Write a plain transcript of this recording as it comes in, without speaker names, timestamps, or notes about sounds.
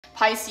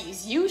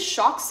Pisces, you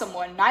shock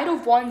someone. Knight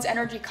of Wands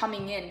energy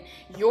coming in.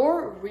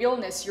 Your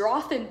realness, your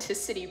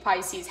authenticity,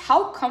 Pisces.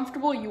 How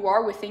comfortable you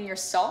are within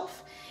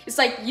yourself. It's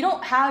like you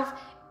don't have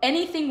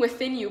anything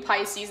within you,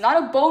 Pisces,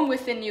 not a bone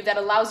within you that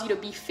allows you to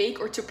be fake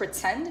or to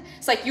pretend.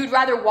 It's like you'd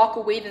rather walk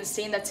away than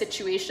stay in that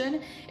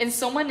situation. And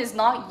someone is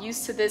not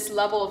used to this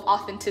level of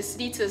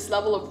authenticity, to this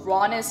level of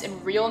rawness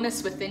and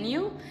realness within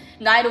you.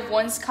 Knight of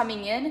Wands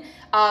coming in.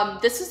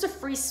 This is a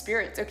free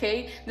spirit,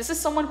 okay? This is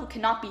someone who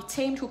cannot be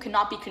tamed, who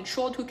cannot be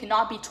controlled, who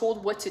cannot be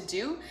told what to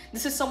do.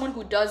 This is someone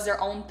who does their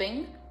own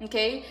thing,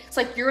 okay? It's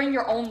like you're in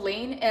your own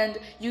lane and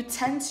you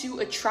tend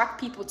to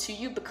attract people to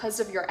you because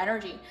of your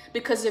energy,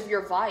 because of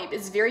your vibe.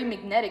 It's very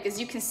magnetic. As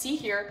you can see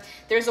here,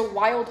 there's a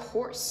wild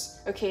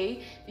horse,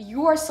 okay?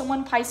 You are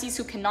someone, Pisces,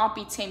 who cannot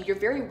be tamed. You're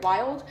very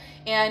wild,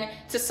 and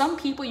to some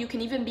people, you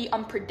can even be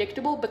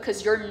unpredictable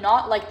because you're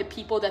not like the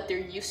people that they're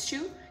used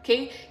to.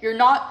 Okay, you're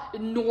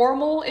not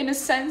normal in a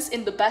sense,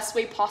 in the best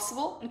way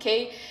possible.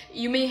 Okay,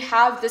 you may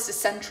have this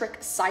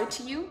eccentric side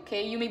to you.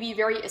 Okay, you may be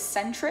very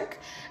eccentric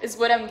is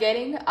what I'm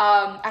getting.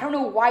 I don't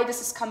know why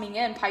this is coming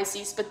in,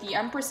 Pisces, but the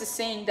Empress is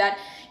saying that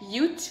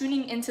you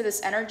tuning into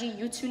this energy,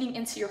 you tuning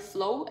into your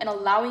flow and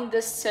allowing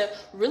this to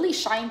really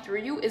shine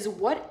through you is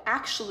what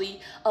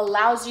actually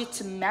allows you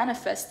to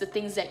manifest the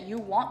things that you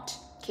want.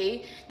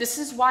 Okay, this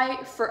is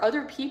why for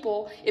other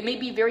people, it may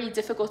be very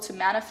difficult to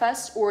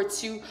manifest or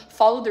to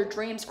follow their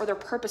dreams or their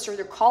purpose or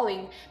their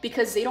calling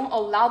because they don't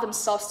allow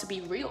themselves to be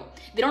real.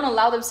 They don't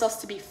allow themselves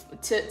to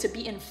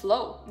be in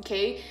flow.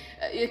 Okay,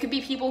 it could be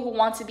people who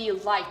want to be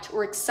liked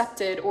or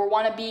accepted or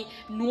want to be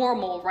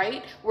normal,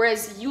 right?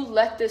 Whereas you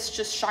let this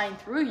just shine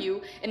through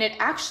you, and it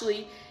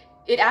actually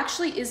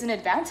is an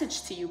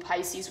advantage to you,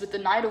 Pisces, with the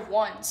Knight of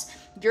Wands.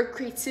 Your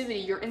creativity,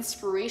 your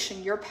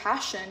inspiration, your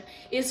passion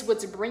is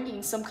what's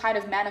bringing some kind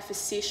of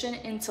manifestation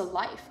into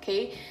life,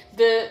 okay?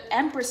 The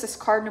Empress is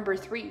card number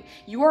 3.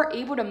 You are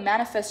able to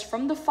manifest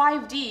from the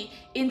 5D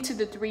into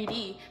the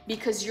 3D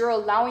because you're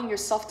allowing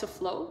yourself to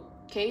flow,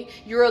 okay?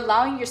 You're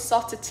allowing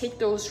yourself to take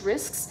those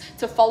risks,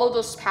 to follow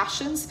those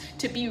passions,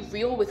 to be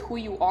real with who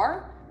you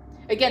are.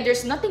 Again,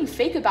 there's nothing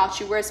fake about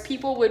you, whereas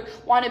people would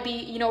want to be,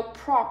 you know,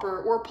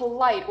 proper or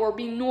polite or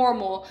be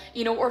normal,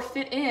 you know, or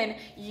fit in.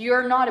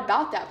 You're not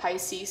about that,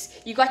 Pisces.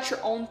 You got your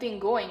own thing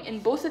going. In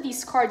both of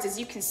these cards, as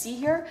you can see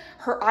here,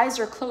 her eyes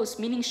are closed,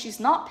 meaning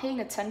she's not paying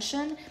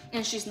attention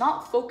and she's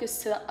not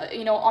focused to,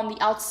 you know, on the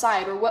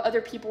outside or what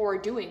other people are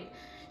doing.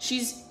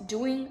 She's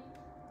doing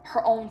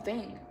her own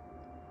thing.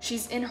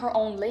 She's in her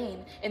own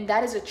lane, and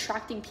that is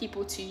attracting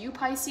people to you,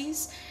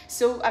 Pisces.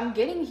 So I'm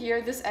getting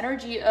here this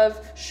energy of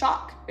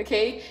shock,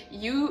 okay?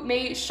 You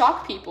may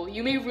shock people.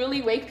 You may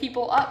really wake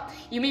people up.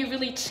 You may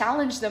really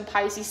challenge them,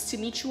 Pisces, to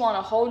meet you on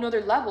a whole nother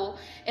level.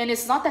 And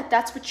it's not that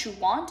that's what you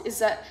want, is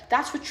that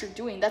that's what you're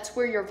doing. That's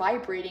where you're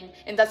vibrating,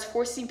 and that's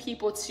forcing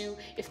people to,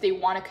 if they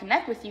want to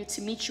connect with you,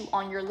 to meet you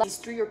on your level.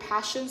 Through your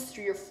passions,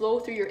 through your flow,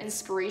 through your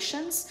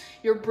inspirations,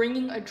 you're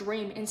bringing a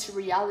dream into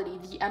reality.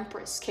 The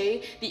Empress,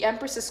 okay? The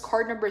Empress is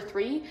card number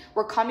 3.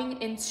 We're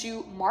coming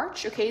into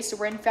March, okay? So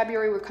we're in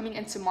February, we're coming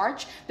into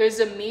March. There's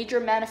a major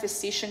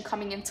manifestation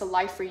coming into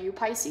life for you,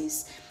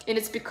 Pisces. And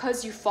it's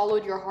because you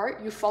followed your heart,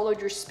 you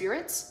followed your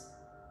spirits.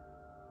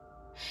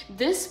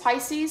 This,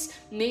 Pisces,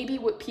 may be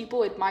what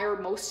people admire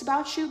most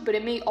about you, but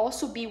it may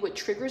also be what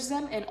triggers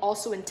them and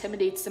also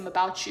intimidates them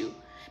about you,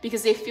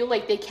 because they feel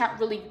like they can't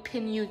really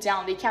pin you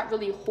down. They can't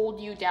really hold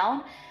you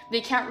down.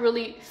 They can't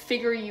really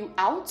figure you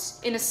out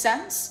in a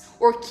sense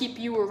or keep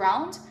you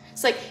around.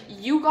 It's like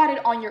you got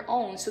it on your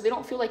own, so they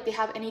don't feel like they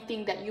have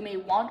anything that you may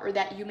want or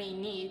that you may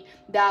need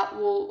that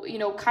will, you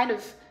know, kind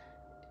of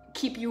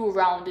keep you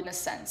around in a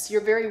sense.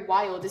 You're very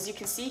wild. As you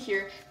can see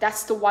here,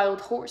 that's the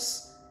wild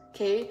horse,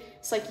 okay?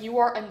 It's like you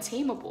are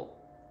untamable.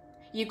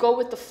 You go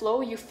with the flow,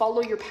 you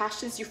follow your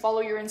passions, you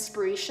follow your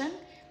inspiration.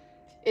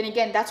 And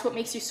again, that's what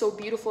makes you so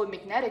beautiful and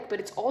magnetic, but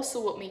it's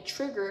also what may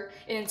trigger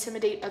and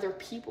intimidate other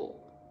people.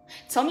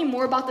 Tell me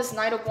more about this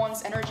Knight of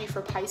Wands energy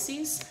for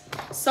Pisces.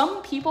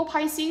 Some people,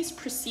 Pisces,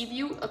 perceive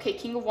you, okay,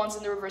 King of Wands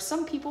in the reverse.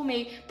 Some people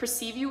may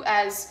perceive you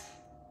as,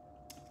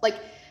 like,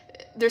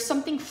 there's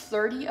something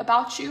flirty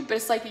about you, but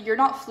it's like you're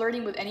not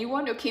flirting with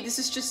anyone, okay? This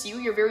is just you.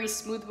 You're very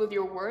smooth with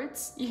your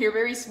words. You're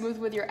very smooth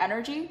with your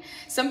energy.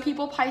 Some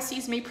people,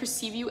 Pisces, may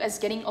perceive you as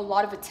getting a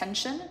lot of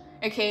attention,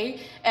 okay?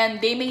 And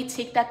they may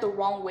take that the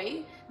wrong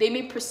way. They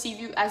may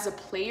perceive you as a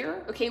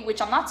player, okay? Which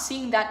I'm not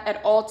seeing that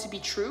at all to be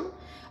true.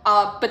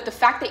 But the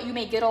fact that you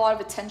may get a lot of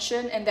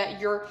attention and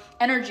that your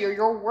energy or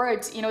your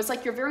words, you know, it's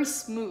like you're very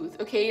smooth,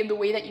 okay, in the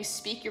way that you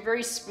speak. You're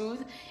very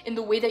smooth in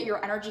the way that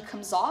your energy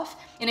comes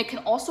off. And it can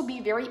also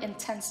be very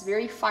intense,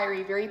 very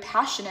fiery, very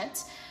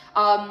passionate.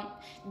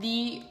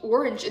 The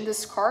orange in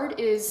this card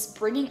is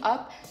bringing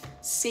up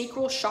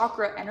sacral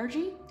chakra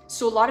energy.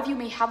 So a lot of you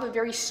may have a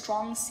very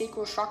strong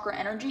sacral chakra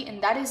energy,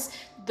 and that is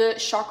the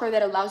chakra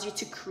that allows you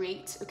to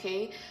create,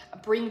 okay?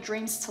 Bring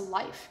dreams to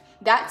life.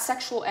 That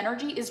sexual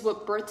energy is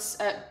what births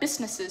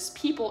businesses,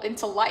 people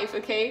into life,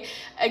 okay?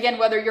 Again,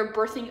 whether you're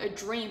birthing a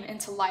dream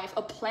into life,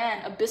 a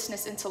plan, a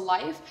business into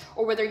life,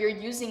 or whether you're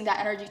using that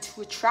energy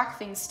to attract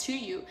things to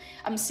you,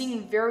 I'm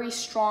seeing very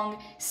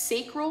strong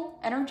sacral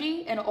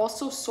energy and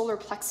also solar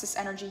plexus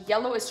energy.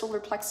 Yellow is solar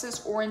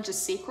plexus, orange is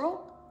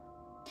sacral.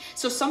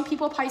 So some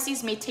people,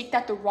 Pisces, may take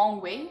that the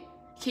wrong way.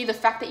 Okay, the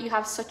fact that you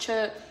have such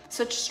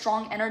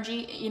strong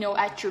energy, you know,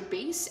 at your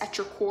base, at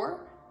your core.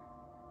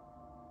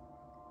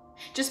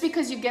 Just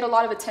because you get a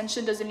lot of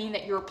attention doesn't mean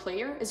that you're a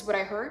player, is what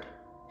I heard.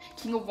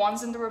 King of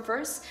Wands in the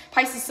reverse.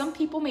 Pisces, some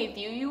people may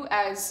view you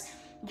as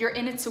you're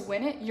in it to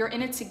win it. You're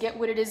in it to get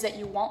what it is that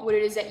you want, what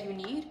it is that you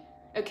need.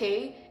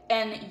 Okay,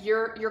 and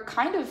you're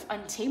kind of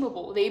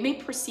untamable. They may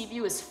perceive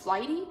you as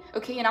flighty,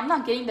 okay, and I'm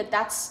not getting that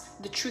that's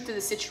the truth of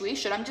the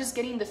situation. I'm just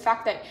getting the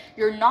fact that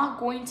you're not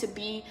going to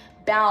be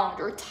bound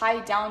or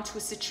tied down to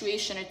a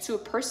situation or to a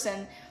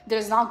person that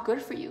is not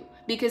good for you,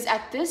 because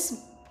at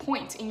this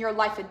point in your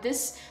life, at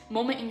this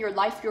moment in your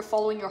life, you're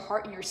following your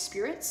heart and your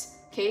spirits.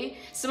 Okay,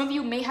 some of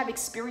you may have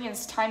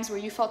experienced times where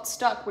you felt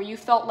stuck, where you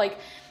felt like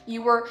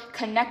you were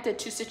connected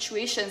to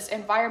situations,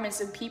 environments,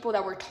 and people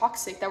that were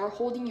toxic, that were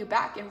holding you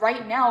back. And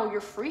right now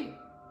you're free.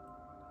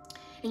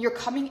 And you're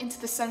coming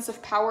into the sense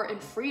of power and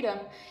freedom.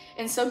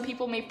 And some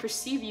people may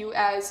perceive you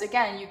as,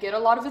 again, you get a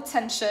lot of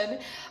attention,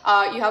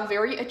 you have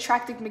very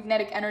attractive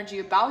magnetic energy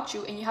about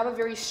you, and you have a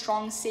very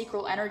strong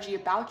sacral energy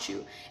about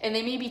you. And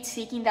they may be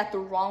taking that the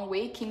wrong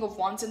way. King of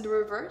Wands in the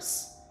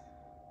reverse.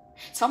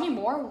 Tell me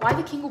more. Why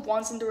the King of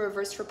Wands in the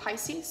reverse for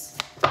Pisces?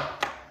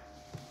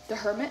 The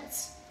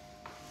Hermit.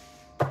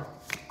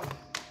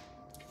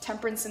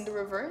 Temperance in the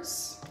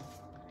reverse.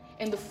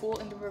 And the Fool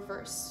in the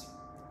reverse.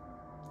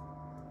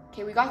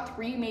 Okay, we got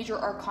 3 major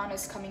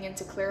arcanas coming in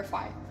to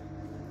clarify.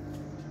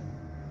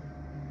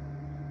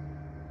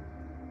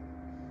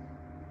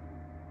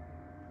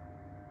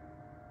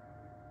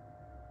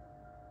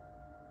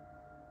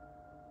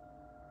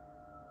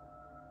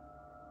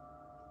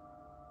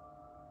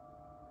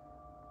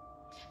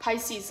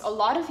 Pisces, a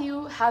lot of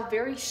you have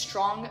very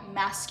strong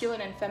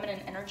masculine and feminine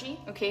energy,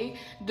 okay?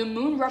 The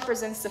moon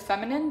represents the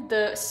feminine,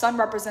 the sun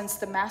represents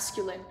the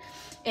masculine.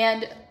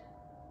 And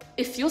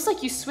it feels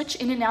like you switch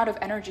in and out of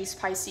energies,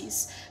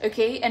 Pisces,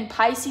 okay? And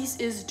Pisces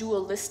is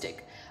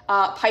dualistic.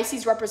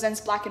 Pisces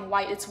represents black and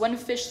white. It's one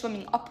fish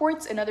swimming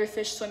upwards, another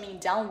fish swimming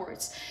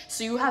downwards.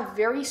 So you have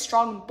very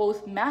strong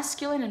both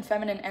masculine and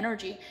feminine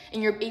energy,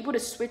 and you're able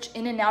to switch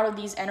in and out of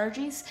these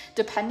energies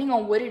depending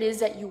on what it is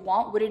that you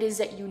want, what it is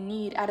that you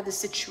need out of the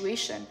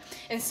situation.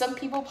 And some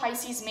people,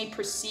 Pisces, may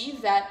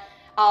perceive that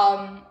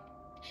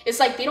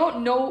it's like they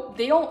don't know,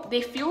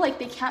 they feel like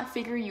they can't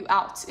figure you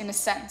out in a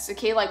sense,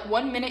 okay? Like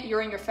 1 minute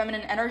you're in your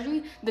feminine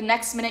energy, the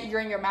next minute you're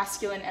in your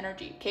masculine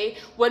energy, okay?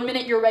 1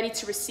 minute you're ready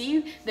to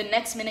receive, the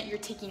next minute you're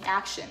taking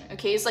action,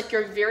 okay? It's like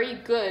you're very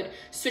good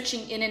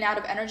switching in and out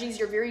of energies.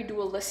 You're very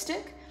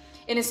dualistic,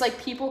 and it's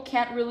like people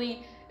can't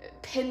really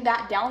pin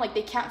that down, like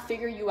they can't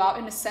figure you out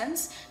in a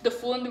sense. The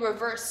Fool in the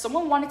reverse,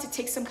 someone wanted to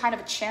take some kind of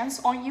a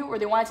chance on you, or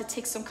they wanted to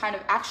take some kind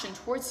of action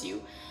towards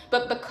you,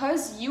 but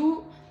because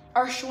you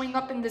are showing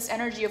up in this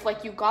energy of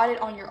like you got it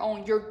on your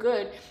own, you're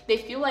good, they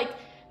feel like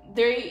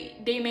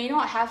they may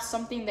not have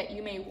something that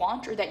you may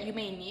want or that you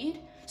may need.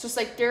 So it's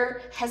like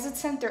they're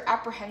hesitant, they're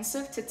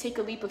apprehensive to take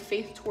a leap of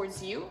faith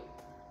towards you.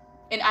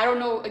 And I don't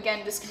know,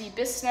 again, this could be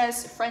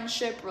business,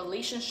 friendship,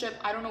 relationship,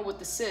 I don't know what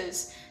this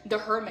is. The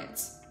Hermit.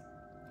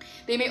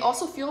 They may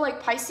also feel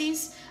like,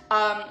 Pisces,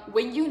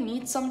 when you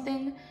need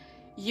something,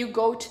 you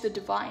go to the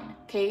divine,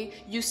 okay?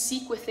 You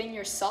seek within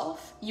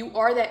yourself. You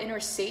are that inner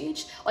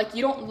sage. Like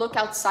you don't look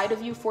outside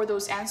of you for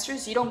those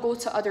answers. You don't go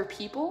to other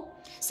people.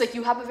 It's like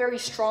you have a very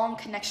strong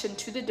connection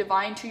to the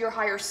divine, to your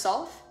higher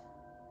self.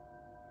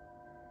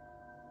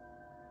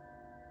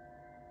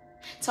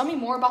 Tell me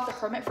more about the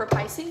Hermit for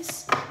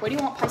Pisces. What do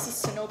you want Pisces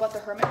to know about the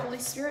Hermit, Holy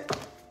Spirit?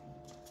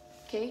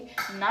 Okay,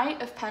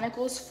 Knight of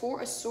Pentacles,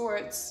 4 of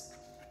Swords.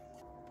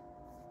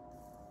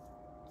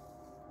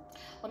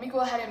 Let me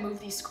go ahead and move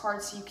these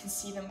cards so you can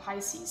see them,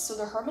 Pisces. So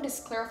the Hermit is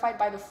clarified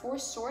by the 4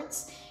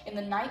 swords and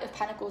the Knight of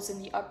Pentacles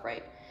in the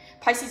upright.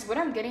 Pisces, what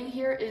I'm getting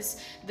here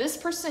is this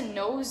person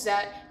knows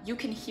that you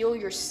can heal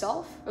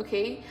yourself,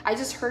 okay? I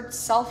just heard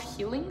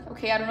self-healing,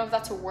 okay? I don't know if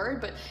that's a word,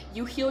 but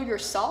you heal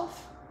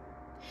yourself.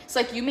 It's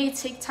like you may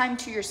take time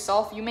to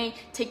yourself. You may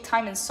take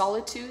time in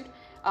solitude,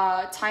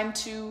 time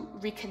to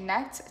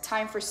reconnect,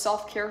 time for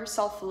self-care,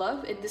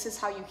 self-love, and this is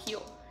how you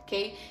heal,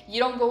 okay? You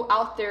don't go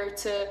out there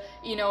to,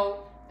 you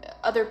know,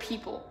 other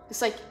people.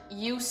 It's like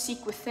you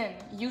seek within,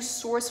 you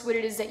source what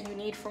it is that you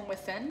need from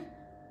within,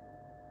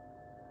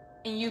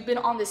 and you've been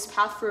on this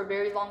path for a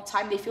very long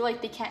time. They feel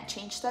like they can't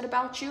change that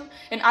about you,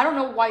 and I don't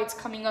know why it's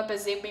coming up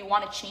as they may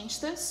want to change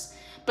this,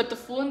 but the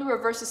Fool in the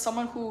reverse is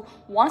someone who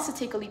wants to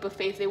take a leap of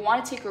faith. They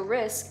want to take a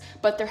risk,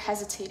 but they're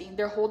hesitating,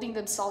 they're holding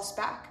themselves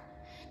back.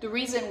 The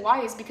reason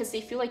why is because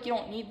they feel like you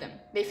don't need them.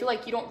 They feel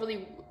like you don't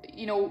really,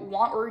 you know,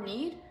 want or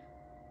need.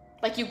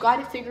 Like you got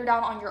it figured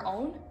out on your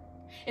own.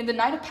 And the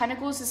Knight of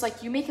Pentacles is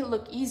like you make it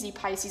look easy,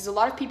 Pisces. A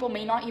lot of people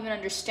may not even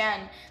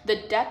understand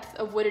the depth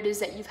of what it is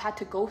that you've had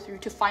to go through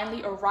to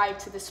finally arrive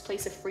to this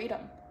place of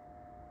freedom.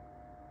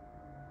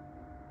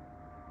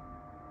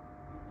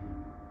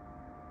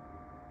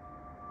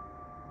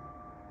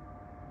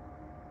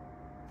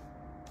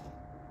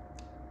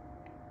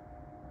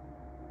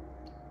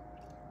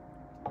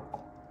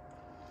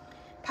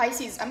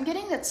 Pisces, I'm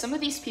getting that some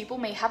of these people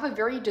may have a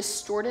very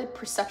distorted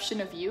perception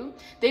of you.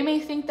 They may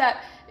think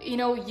that, you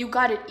know, you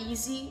got it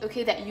easy,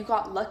 okay, that you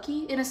got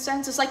lucky in a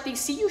sense. It's like they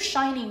see you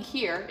shining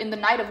here in the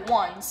Knight of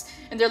Wands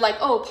and they're like,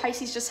 oh,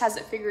 Pisces just has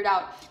it figured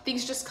out.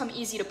 Things just come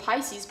easy to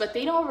Pisces, but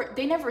they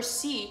never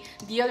see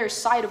the other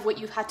side of what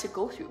you've had to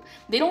go through.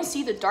 They don't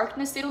see the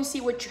darkness. They don't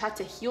see what you had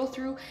to heal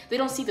through. They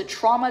don't see the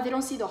trauma. They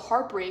don't see the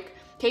heartbreak,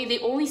 okay? They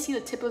only see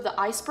the tip of the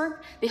iceberg.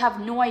 They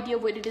have no idea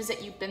what it is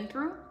that you've been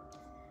through.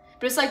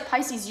 But it's like,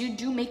 Pisces, you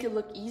do make it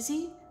look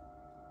easy,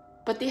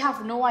 but they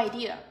have no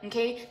idea,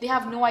 okay? They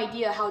have no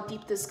idea how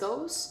deep this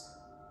goes.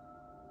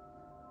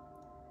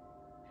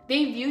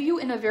 They view you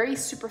in a very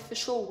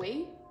superficial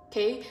way,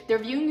 okay? They're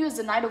viewing you as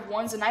the Knight of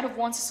Wands. The Knight of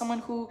Wands is someone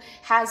who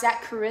has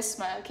that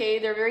charisma, okay?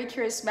 They're very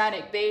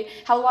charismatic. They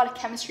have a lot of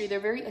chemistry.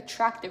 They're very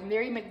attractive,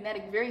 very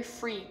magnetic, very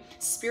free,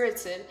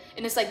 spirited.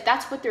 And it's like,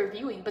 that's what they're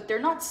viewing, but they're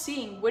not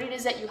seeing what it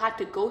is that you had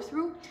to go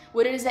through,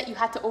 what it is that you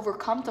had to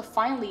overcome to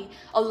finally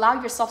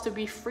allow yourself to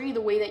be free the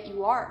way that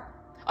you are.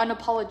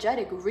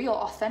 Unapologetic, real,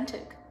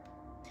 authentic.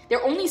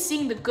 They're only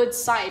seeing the good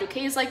side,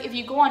 okay? It's like if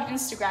you go on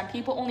Instagram,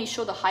 people only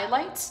show the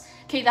highlights.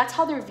 Okay, that's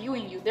how they're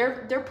viewing you.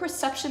 Their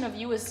perception of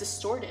you is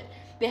distorted.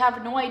 They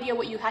have no idea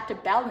what you had to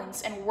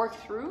balance and work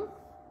through.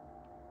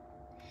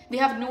 They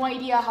have no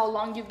idea how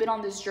long you've been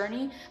on this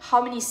journey,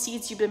 how many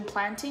seeds you've been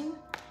planting.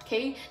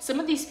 Okay, some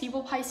of these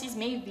people, Pisces,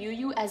 may view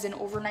you as an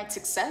overnight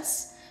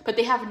success, but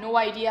they have no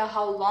idea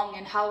how long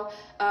and how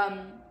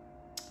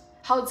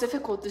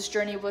difficult this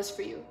journey was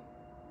for you.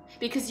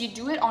 Because you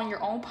do it on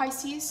your own,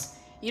 Pisces.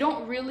 You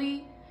don't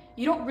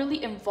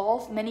really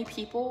involve many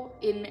people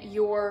in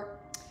your,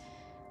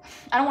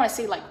 I don't want to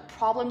say like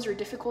problems or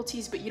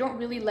difficulties, but you don't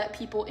really let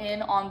people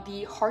in on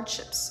the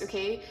hardships,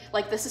 okay?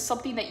 Like this is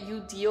something that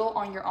you deal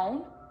on your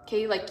own,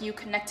 okay? Like you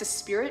connect to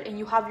spirit and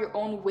you have your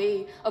own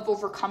way of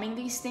overcoming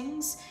these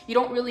things. You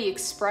don't really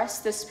express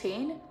this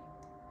pain.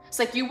 It's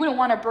like you wouldn't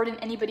want to burden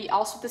anybody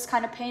else with this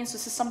kind of pain. So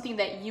this is something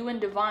that you and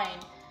Divine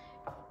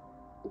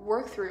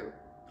work through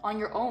on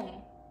your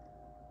own.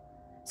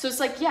 So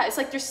it's like, yeah, it's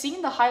like they're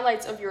seeing the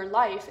highlights of your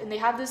life and they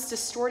have this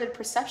distorted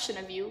perception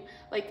of you.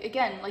 Like,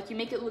 again, like you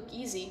make it look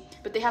easy,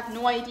 but they have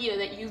no idea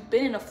that you've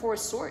been in a Four of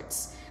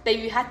Swords, that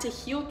you had to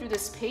heal through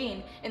this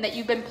pain, and that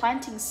you've been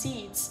planting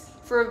seeds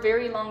for a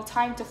very long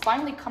time to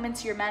finally come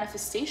into your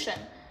manifestation.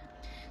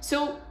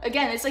 So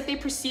again, it's like they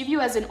perceive you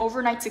as an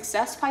overnight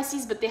success,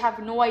 Pisces, but they have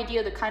no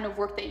idea the kind of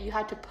work that you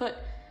had to put,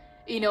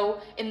 you know,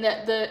 in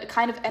the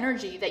kind of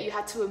energy that you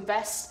had to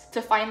invest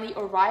to finally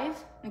arrive,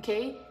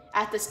 okay,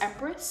 at this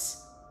Empress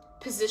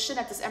position,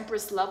 at this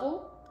Empress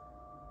level.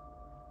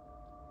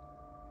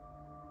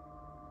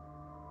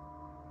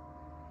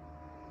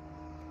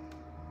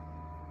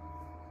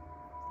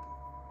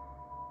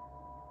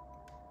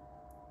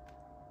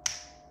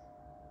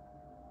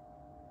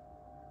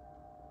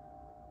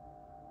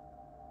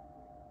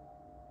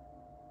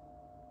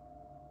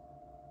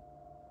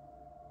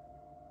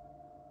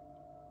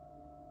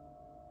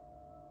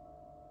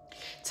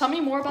 Tell me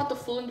more about the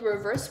Fool in the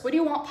reverse. What do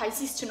you want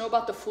Pisces to know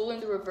about the Fool in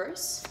the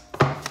reverse?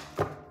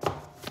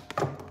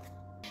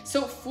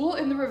 So Fool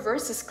in the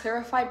reverse is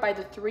clarified by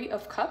the Three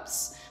of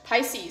Cups.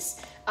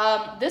 Pisces,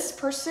 this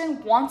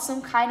person wants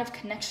some kind of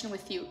connection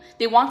with you.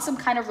 They want some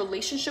kind of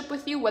relationship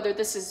with you, whether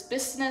this is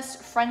business,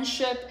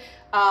 friendship,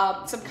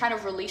 some kind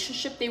of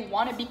relationship. They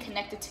want to be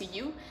connected to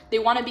you. They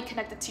want to be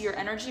connected to your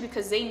energy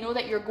because they know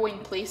that you're going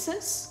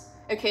places,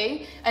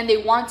 okay? And they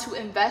want to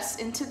invest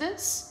into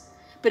this.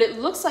 But it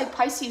looks like,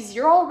 Pisces,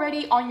 you're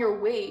already on your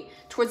way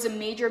towards a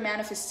major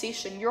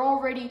manifestation. You're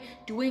already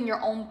doing your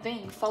own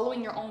thing,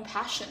 following your own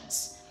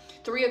passions.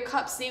 Three of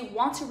Cups, they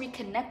want to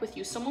reconnect with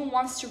you. Someone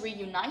wants to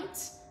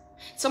reunite.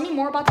 Tell me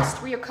more about this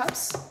Three of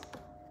Cups.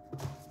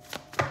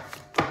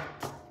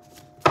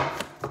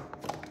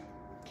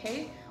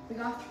 Okay, we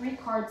got 3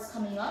 cards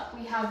coming up.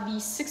 We have the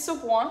Six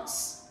of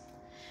Wands.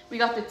 We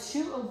got the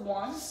Two of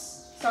Wands.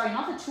 Sorry,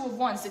 not the Two of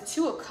Wands, the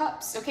Two of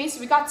Cups. Okay, so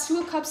we got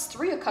Two of Cups,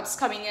 Three of Cups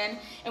coming in,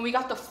 and we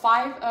got the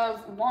Five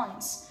of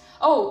Wands.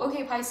 Oh,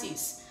 okay,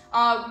 Pisces.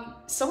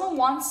 Someone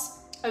wants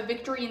a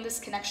victory in this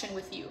connection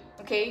with you,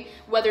 okay?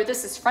 Whether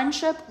this is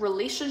friendship,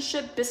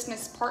 relationship,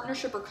 business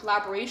partnership, or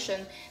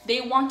collaboration,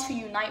 they want to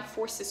unite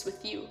forces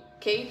with you,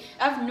 okay?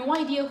 I have no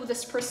idea who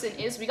this person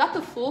is. We got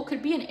the Fool,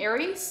 could be an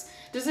Aries.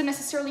 Doesn't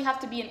necessarily have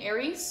to be an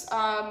Aries,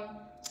 but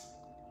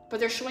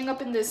they're showing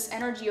up in this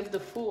energy of the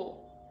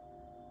Fool.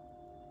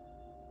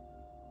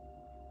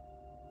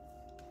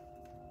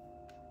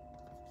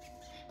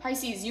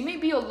 Pisces, you may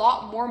be a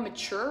lot more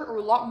mature or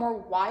a lot more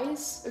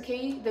wise,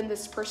 okay, than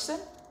this person.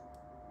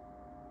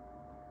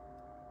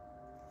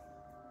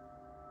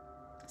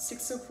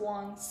 Six of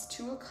Wands,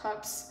 Two of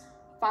Cups,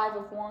 Five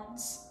of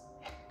Wands.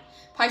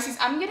 Pisces,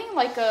 I'm getting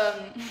like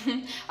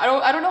I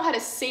don't know how to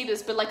say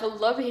this, but like a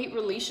love-hate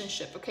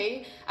relationship,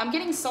 okay? I'm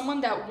getting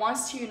someone that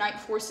wants to unite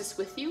forces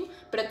with you,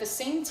 but at the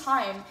same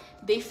time,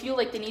 they feel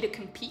like they need to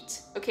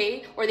compete,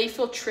 okay? Or they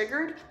feel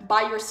triggered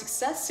by your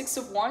success. Six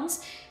of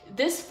Wands.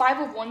 This Five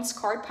of Wands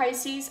card,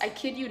 Pisces, I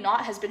kid you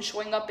not, has been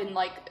showing up in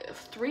like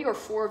 3 or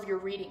 4 of your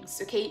readings,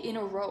 okay, in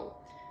a row.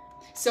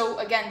 So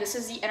again, this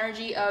is the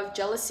energy of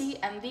jealousy,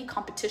 envy,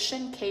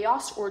 competition,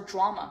 chaos, or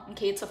drama,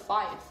 okay? It's a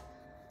 5.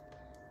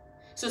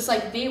 So it's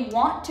like they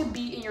want to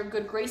be in your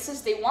good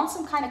graces. They want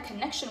some kind of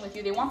connection with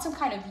you. They want some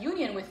kind of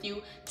union with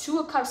you. 2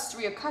 of Cups,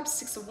 3 of Cups,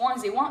 6 of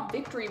Wands. They want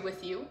victory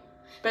with you.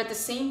 But at the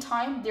same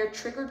time, they're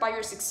triggered by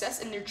your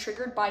success and they're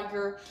triggered by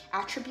your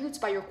attributes,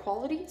 by your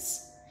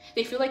qualities.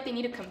 They feel like they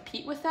need to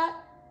compete with that.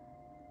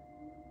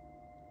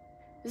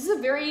 This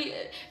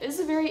is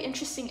a very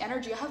interesting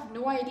energy. I have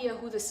no idea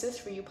who this is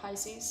for you,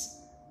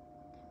 Pisces.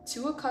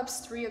 2 of Cups,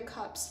 3 of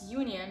Cups,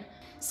 union.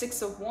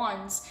 6 of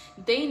Wands.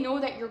 They know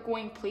that you're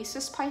going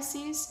places,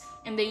 Pisces,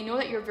 and they know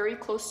that you're very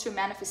close to a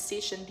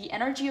manifestation. The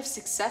energy of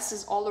success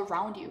is all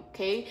around you,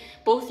 okay?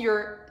 Both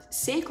your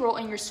sacral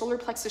and your solar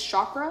plexus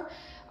chakra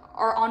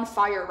are on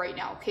fire right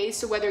now, okay?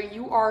 So whether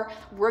you are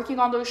working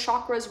on those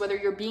chakras, whether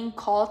you're being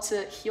called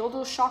to heal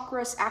those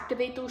chakras,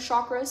 activate those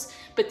chakras,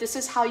 but this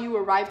is how you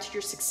arrive to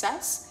your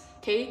success,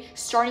 okay?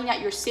 Starting at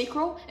your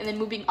sacral and then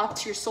moving up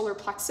to your solar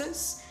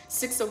plexus.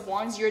 6 of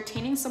Wands, you're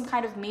attaining some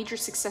kind of major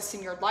success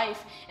in your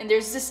life, and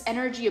there's this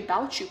energy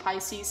about you,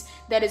 Pisces,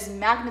 that is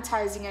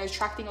magnetizing and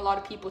attracting a lot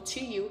of people to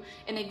you.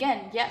 And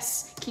again,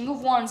 yes, King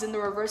of Wands in the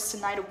reverse to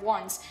Knight of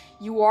Wands,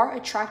 you are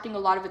attracting a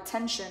lot of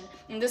attention,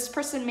 and this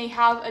person may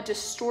have a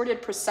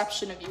distorted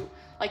perception of you.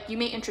 Like you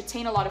may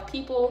entertain a lot of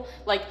people,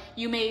 like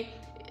you may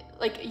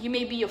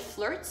be a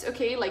flirt,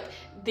 okay? Like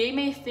they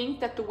may think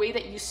that the way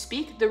that you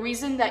speak, the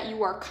reason that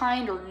you are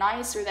kind or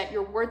nice or that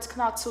your words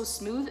come out so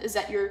smooth is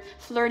that you're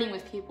flirting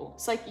with people.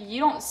 It's like you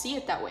don't see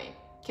it that way,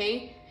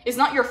 okay? It's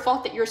not your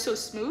fault that you're so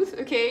smooth,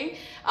 okay?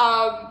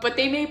 But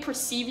they may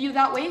perceive you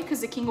that way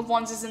because the King of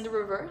Wands is in the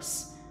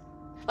reverse.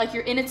 Like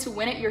you're in it to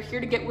win it. You're here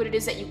to get what it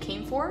is that you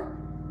came for.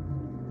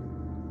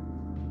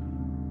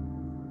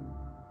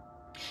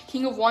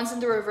 King of Wands in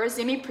the reverse,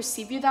 they may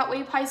perceive you that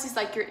way, Pisces,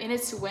 like you're in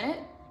it to win it.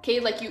 Okay,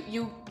 like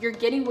you're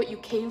getting what you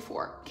came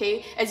for,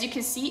 okay? As you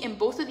can see in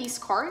both of these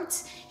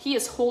cards, he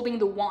is holding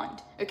the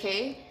wand,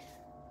 okay?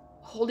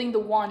 Holding the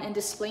wand and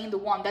displaying the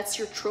wand. That's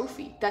your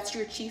trophy. That's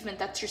your achievement.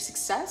 That's your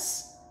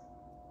success.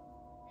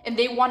 And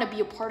they want to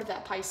be a part of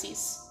that,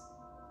 Pisces.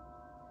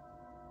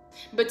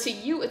 But to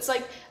you, it's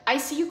like, I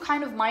see you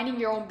kind of minding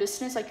your own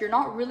business. Like you're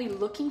not really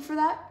looking for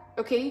that.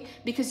 Okay,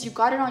 because you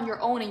got it on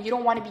your own and you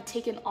don't want to be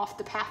taken off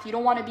the path. You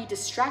don't want to be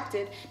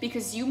distracted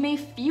because you may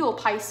feel,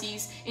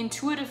 Pisces,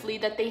 intuitively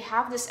that they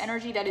have this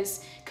energy that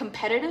is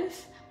competitive,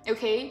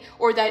 okay,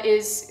 or that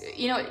is,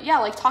 you know, yeah,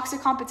 like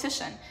toxic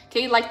competition,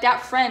 okay, like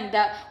that friend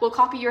that will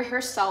copy your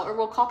hairstyle or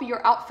will copy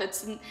your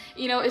outfits, and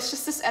you know, it's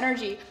just this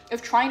energy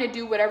of trying to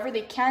do whatever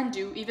they can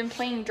do, even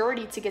playing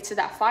dirty to get to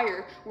that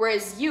fire,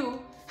 whereas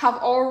you have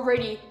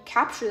already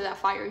captured that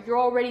fire. You're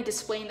already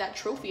displaying that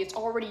trophy. It's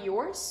already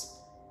yours.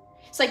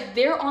 It's like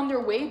they're on their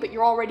way, but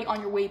you're already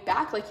on your way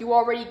back. Like you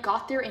already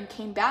got there and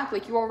came back.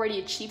 Like you already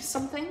achieved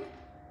something.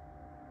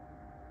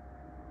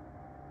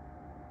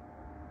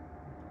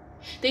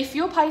 They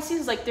feel,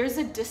 Pisces, like there's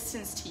a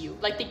distance to you.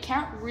 Like they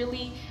can't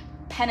really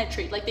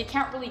penetrate. Like they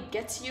can't really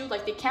get to you.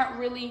 Like they can't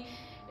really,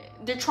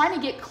 they're trying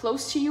to get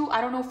close to you. I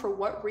don't know for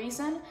what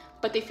reason,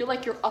 but they feel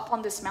like you're up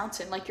on this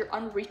mountain. Like you're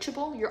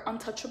unreachable, you're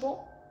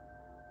untouchable.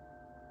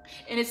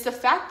 And it's the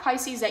fact,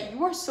 Pisces, that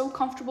you are so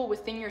comfortable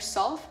within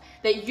yourself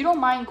that you don't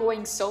mind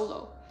going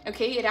solo,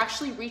 okay? It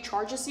actually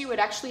recharges you. It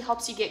actually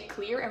helps you get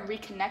clear and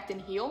reconnect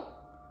and heal.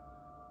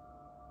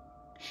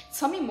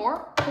 Tell me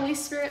more, Holy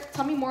Spirit.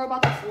 Tell me more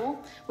about the Fool.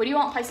 What do you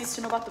want, Pisces,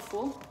 to know about the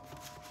Fool?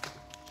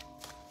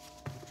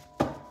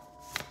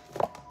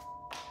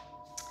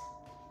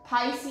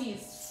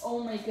 Pisces,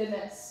 oh my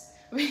goodness.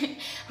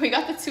 We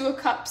got the 2 of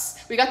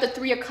Cups, we got the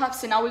 3 of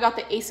Cups, and now we got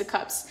the Ace of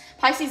Cups.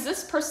 Pisces,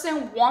 this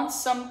person wants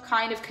some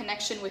kind of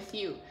connection with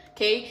you,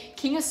 okay?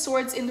 King of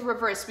Swords in the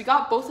reverse. We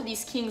got both of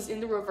these kings in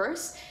the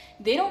reverse.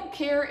 They don't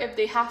care if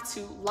they have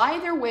to lie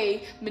their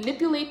way,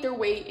 manipulate their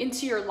way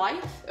into your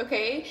life,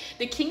 okay?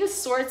 The King of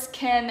Swords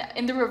can,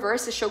 in the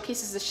reverse, it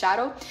showcases the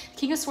shadow.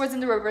 King of Swords in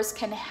the reverse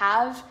can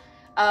have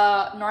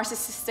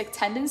narcissistic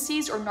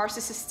tendencies or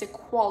narcissistic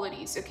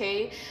qualities,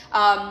 okay?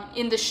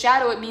 In the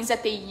shadow, it means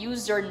that they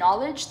use their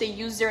knowledge, they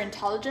use their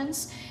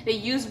intelligence, they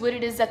use what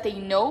it is that they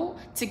know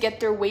to get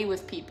their way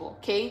with people,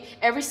 okay?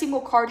 Every single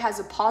card has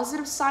a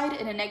positive side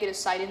and a negative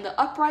side. In the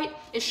upright,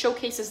 it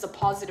showcases the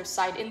positive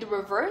side. In the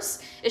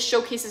reverse, it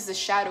showcases the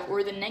shadow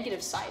or the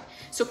negative side.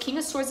 So King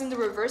of Swords in the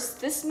reverse,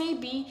 this may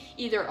be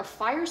either a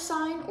fire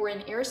sign or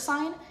an air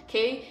sign,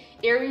 okay?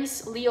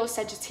 Aries, Leo,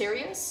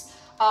 Sagittarius.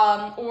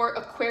 Or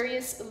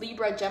Aquarius,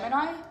 Libra,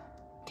 Gemini,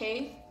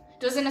 okay?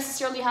 Doesn't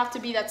necessarily have to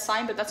be that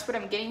sign, but that's what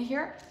I'm getting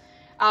here.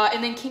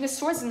 And then King of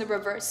Swords in the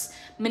reverse.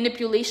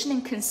 Manipulation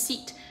and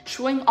conceit,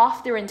 showing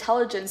off their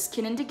intelligence,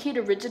 can indicate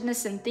a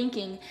rigidness in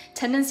thinking,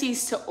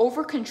 tendencies to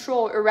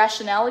over-control,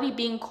 irrationality,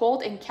 being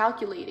cold and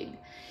calculating.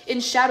 In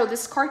shadow,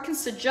 this card can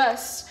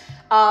suggest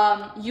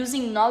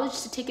using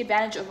knowledge to take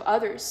advantage of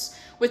others.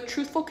 With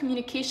truthful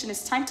communication,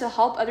 it's time to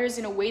help others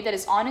in a way that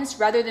is honest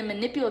rather than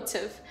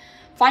manipulative.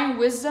 Find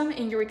wisdom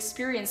in your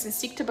experience and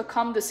seek to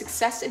become the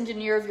success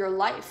engineer of your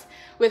life.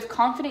 With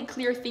confident,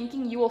 clear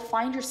thinking, you will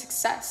find your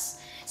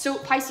success. So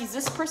Pisces,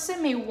 this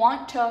person may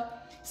want to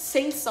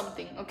say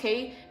something,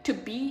 okay? To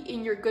be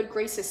in your good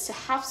graces, to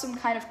have some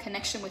kind of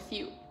connection with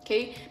you,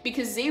 okay?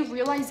 Because they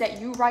realize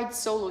that you ride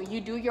solo,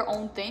 you do your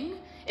own thing,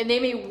 and they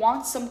may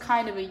want some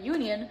kind of a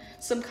union,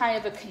 some kind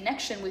of a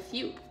connection with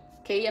you,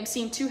 okay? I'm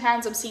seeing 2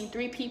 hands, I'm seeing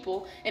 3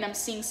 people, and I'm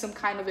seeing some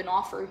kind of an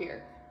offer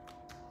here.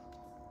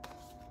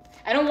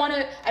 I don't want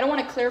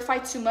to clarify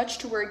too much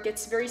to where it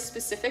gets very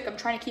specific. I'm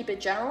trying to keep it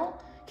general,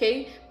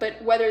 okay?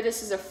 But whether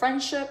this is a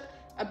friendship,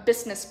 a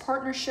business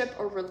partnership,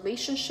 or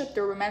relationship,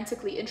 they're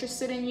romantically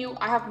interested in you,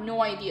 I have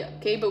no idea,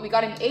 okay? But we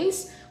got an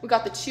ace, we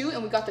got the 2,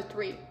 and we got the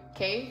 3,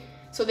 okay?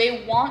 So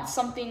they want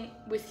something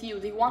with you.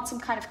 They want some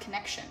kind of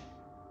connection.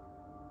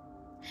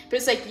 But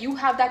it's like you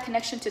have that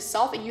connection to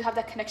self and you have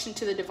that connection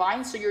to the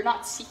divine, so you're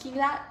not seeking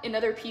that in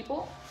other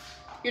people.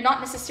 You're not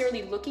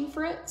necessarily looking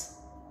for it.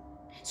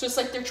 So it's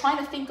like they're trying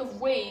to think of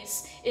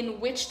ways in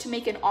which to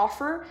make an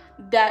offer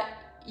that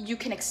you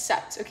can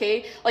accept,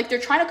 okay? Like they're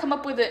trying to come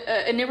up with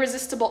an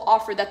irresistible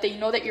offer that they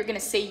know that you're going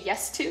to say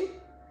yes to.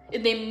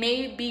 And they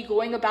may be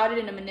going about it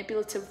in a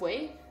manipulative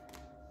way.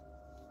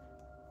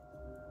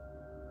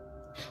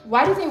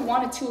 Why do they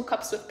want a 2 of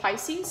Cups with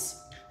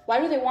Pisces? Why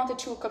do they want the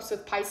 2 of Cups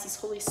with Pisces?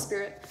 Holy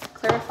Spirit,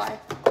 clarify.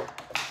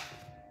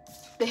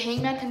 The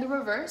Hangman in the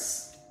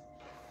reverse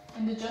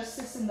and the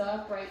Justice in the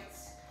upright.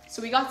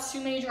 So we got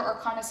 2 major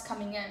arcanas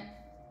coming in.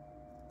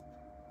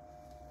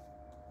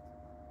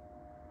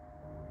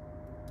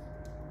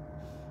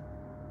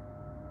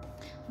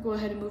 Go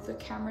ahead and move the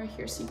camera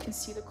here so you can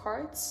see the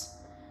cards.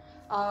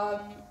 They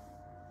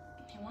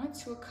want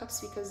 2 of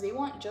Cups because they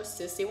want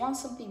justice. They want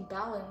something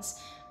balanced.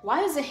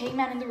 Why is the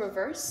Hangman in the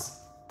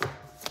reverse?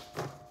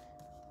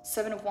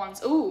 7 of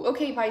Wands. Oh,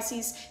 okay,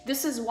 Pisces.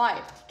 This is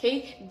why,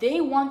 okay?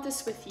 They want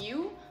this with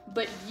you,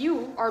 but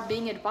you are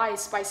being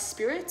advised by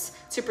spirits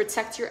to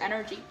protect your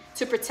energy,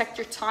 to protect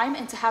your time,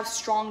 and to have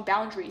strong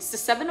boundaries. The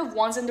 7 of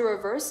Wands in the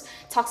reverse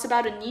talks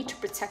about a need to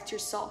protect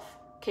yourself,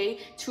 okay?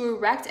 To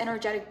erect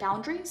energetic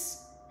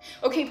boundaries.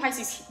 Okay,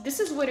 Pisces,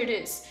 this is what it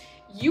is.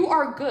 You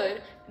are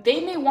good. They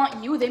may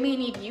want you, they may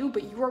need you,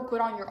 but you are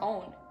good on your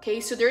own,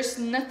 okay? So there's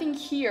nothing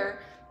here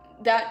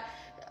that,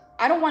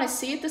 I don't want to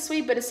say it this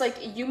way, but it's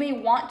like you may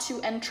want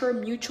to enter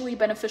mutually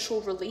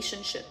beneficial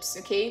relationships,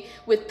 okay?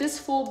 With this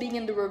Fool being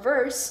in the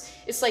reverse,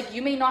 it's like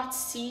you may not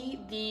see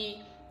the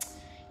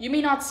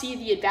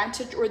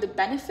advantage or the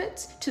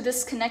benefit to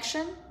this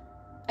connection.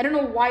 I don't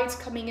know why it's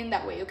coming in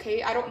that way,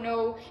 okay? I don't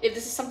know if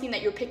this is something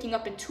that you're picking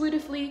up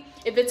intuitively,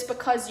 if it's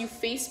because you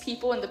faced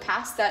people in the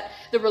past that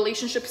the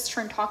relationships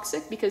turned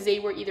toxic because they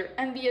were either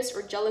envious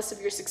or jealous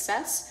of your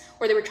success,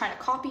 or they were trying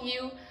to copy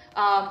you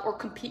or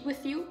compete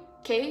with you.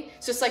 Okay,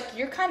 so it's like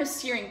you're kind of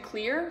steering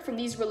clear from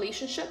these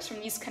relationships,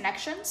 from these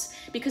connections,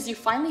 because you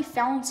finally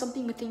found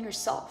something within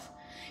yourself.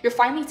 You're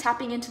finally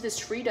tapping into this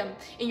freedom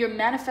and you're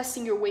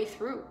manifesting your way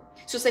through.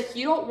 So it's like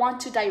you don't want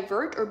to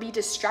divert or be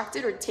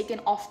distracted or taken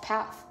off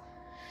path.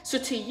 So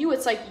to you,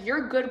 it's like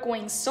you're good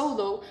going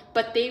solo,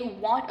 but they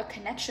want a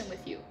connection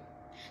with you.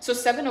 So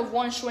 7 of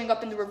Wands showing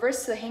up in the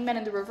reverse to the Hangman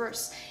in the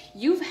reverse.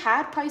 You've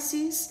had,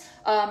 Pisces,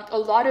 a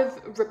lot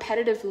of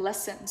repetitive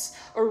lessons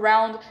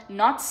around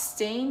not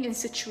staying in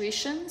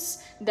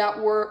situations that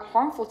were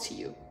harmful to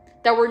you,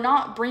 that were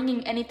not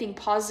bringing anything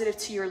positive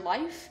to your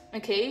life,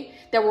 okay,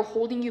 that were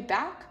holding you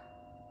back.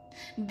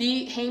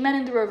 The Hangman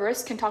in the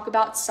reverse can talk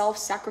about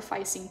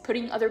self-sacrificing,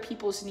 putting other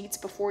people's needs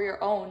before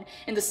your own.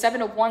 And the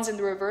 7 of Wands in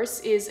the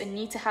reverse is a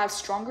need to have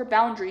stronger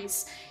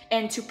boundaries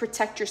and to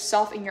protect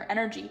yourself and your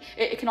energy.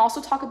 It can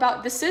also talk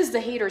about, this is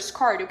the Hater's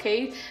card,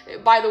 okay?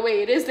 By the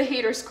way, it is the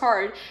Hater's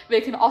card, but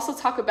it can also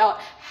talk about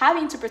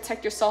having to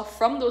protect yourself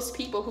from those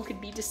people who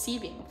could be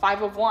deceiving.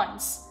 5 of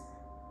Wands.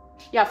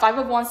 Yeah, 5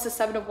 of Wands to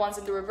 7 of Wands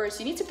in the reverse.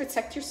 You need to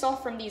protect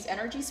yourself from these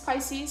energies,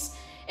 Pisces.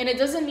 And it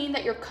doesn't mean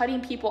that you're cutting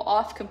people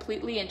off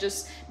completely and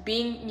just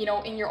being, you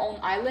know, in your own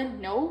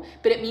island. No,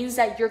 but it means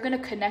that you're going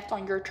to connect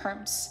on your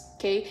terms.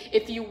 Okay.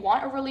 If you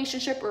want a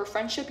relationship or a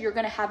friendship, you're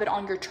going to have it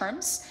on your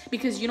terms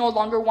because you no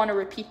longer want to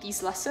repeat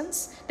these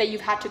lessons that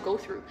you've had to go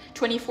through.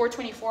 24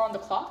 on the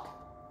clock.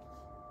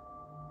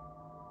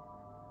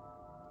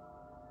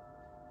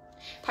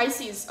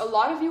 Pisces, a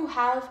lot of you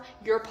have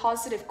your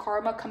positive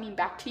karma coming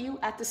back to you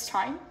at this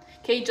time.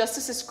 Okay.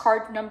 Justice is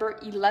card number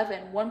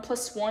 11. 1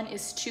 + 1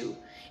 is 2.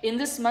 In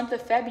this month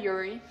of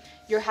February,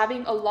 you're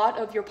having a lot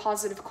of your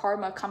positive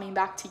karma coming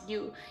back to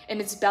you,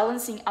 and it's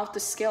balancing out the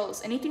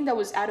scales. Anything that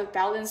was out of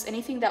balance,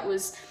 anything that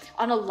was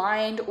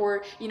unaligned,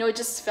 or, you know, it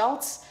just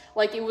felt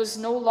like it was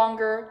no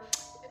longer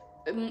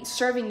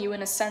serving you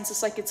in a sense.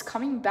 It's like it's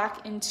coming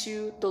back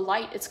into the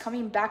light, it's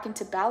coming back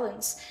into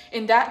balance.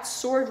 And that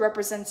sword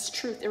represents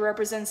truth, it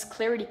represents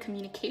clarity,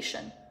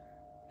 communication.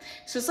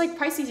 So it's like,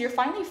 Pisces, you're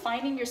finally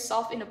finding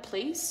yourself in a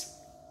place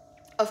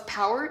of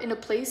power, in a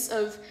place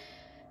of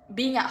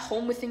being at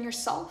home within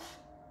yourself,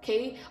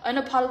 okay?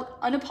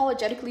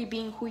 Unapologetically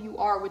being who you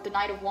are with the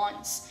Knight of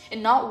Wands,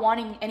 and not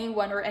wanting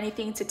anyone or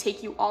anything to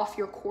take you off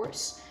your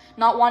course,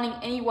 not wanting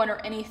anyone or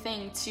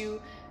anything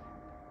to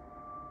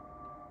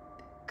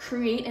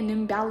create an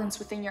imbalance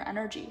within your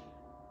energy.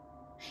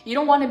 You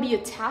don't want to be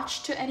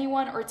attached to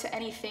anyone or to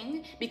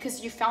anything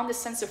because you found this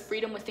sense of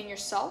freedom within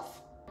yourself.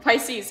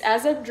 Pisces,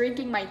 as I'm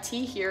drinking my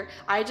tea here,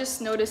 I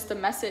just noticed the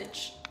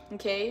message,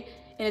 okay?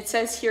 And it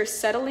says here,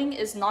 settling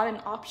is not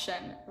an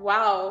option.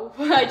 Wow,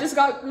 I just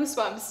got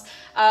goosebumps.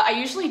 I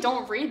usually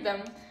don't read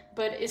them,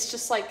 but it's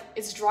just like,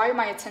 it's drawing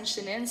my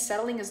attention in.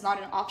 Settling is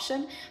not an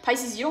option.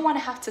 Pisces, you don't want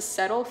to have to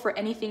settle for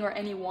anything or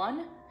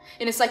anyone.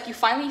 And it's like you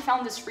finally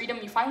found this freedom,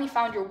 you finally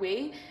found your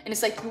way, and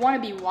it's like you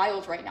want to be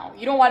wild right now.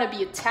 You don't want to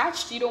be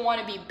attached, you don't want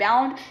to be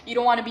bound, you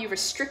don't want to be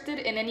restricted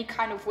in any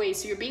kind of way.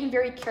 So you're being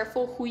very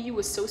careful who you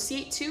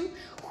associate to,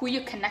 who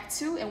you connect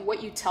to, and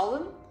what you tell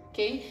them,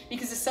 okay?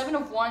 Because the Seven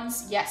of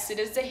Wands, yes, it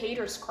is the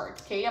haters card,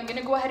 okay? I'm going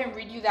to go ahead and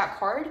read you that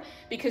card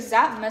because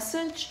that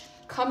message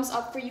comes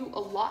up for you a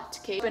lot,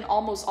 okay? In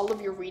almost all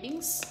of your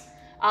readings.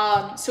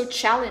 So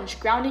challenge,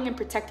 grounding and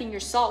protecting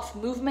yourself,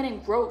 movement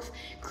and growth,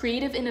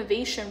 creative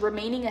innovation,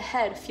 remaining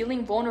ahead,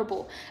 feeling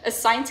vulnerable, a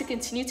sign to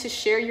continue to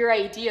share your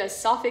ideas,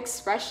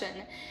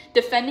 self-expression,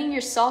 defending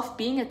yourself,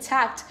 being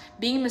attacked,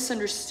 being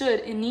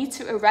misunderstood, and need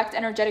to erect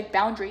energetic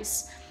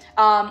boundaries.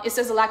 It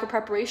says a lack of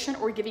preparation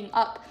or giving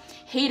up.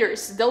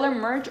 Haters, they'll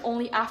emerge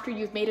only after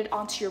you've made it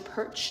onto your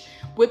perch,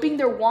 whipping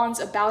their wands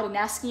about and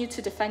asking you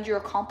to defend your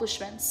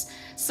accomplishments.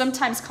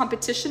 Sometimes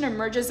competition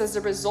emerges as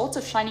a result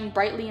of shining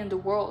brightly in the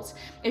world.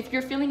 If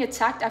you're feeling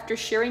attacked after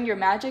sharing your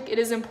magic, it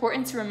is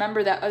important to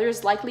remember that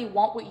others likely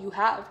want what you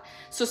have.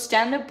 So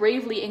stand up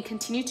bravely and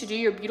continue to do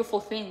your beautiful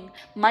thing.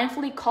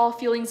 Mindfully call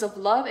feelings of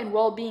love and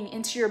well-being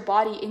into your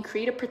body and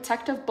create a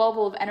protective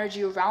bubble of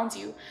energy around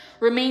you.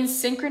 Remain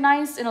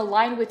synchronized and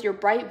aligned with your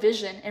bright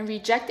vision and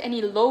reject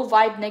any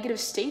low-vibe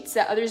negative states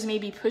that others may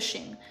be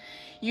pushing.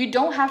 You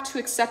don't have to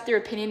accept their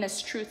opinion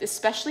as truth,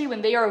 especially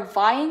when they are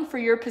vying for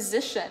your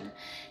position.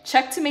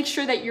 Check to make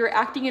sure that you're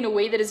acting in a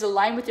way that is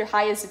aligned with your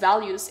highest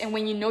values. And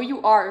when you know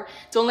you are,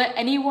 don't let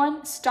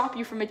anyone stop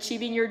you from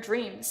achieving your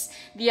dreams.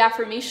 The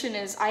affirmation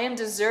is, I am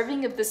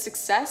deserving of this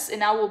success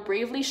and I will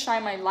bravely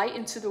shine my light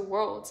into the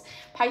world.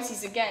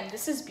 Pisces, again,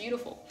 this is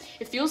beautiful.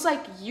 It feels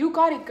like you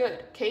got it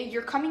good, okay?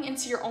 You're coming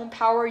into your own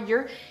power.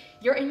 You're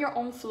in your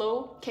own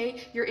flow,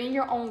 okay? You're in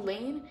your own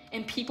lane,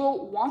 and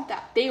people want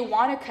that. They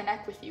want to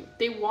connect with you.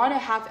 They want to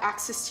have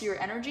access to your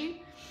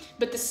energy.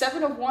 But the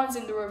Seven of Wands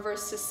in the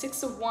reverse, the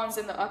Six of Wands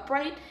in the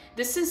upright,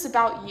 this is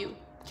about you,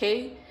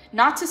 okay?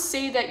 Not to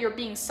say that you're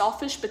being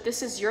selfish, but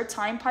this is your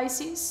time,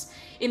 Pisces.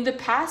 In the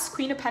past,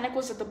 Queen of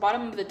Pentacles at the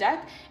bottom of the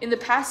deck, in the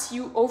past,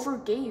 you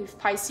overgave,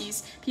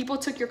 Pisces. People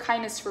took your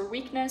kindness for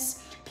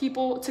weakness.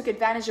 People took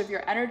advantage of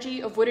your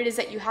energy, of what it is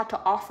that you had to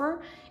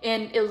offer,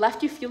 and it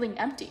left you feeling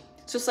empty.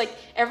 So it's like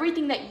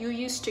everything that you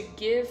used to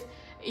give,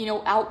 you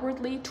know,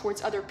 outwardly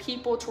towards other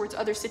people, towards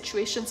other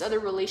situations, other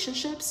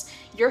relationships,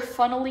 you're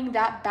funneling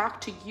that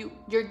back to you.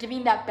 You're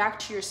giving that back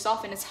to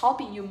yourself, and it's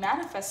helping you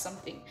manifest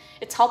something.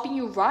 It's helping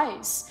you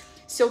rise.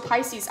 So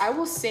Pisces, I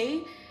will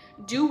say,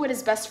 do what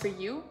is best for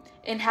you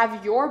and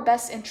have your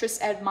best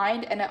interests at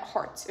mind and at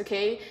heart,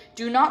 okay?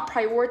 Do not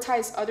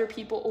prioritize other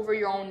people over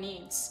your own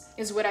needs,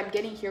 is what I'm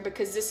getting here,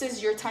 because this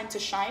is your time to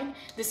shine.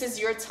 This is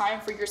your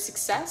time for your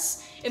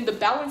success, and the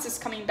balance is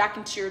coming back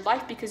into your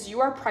life because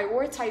you are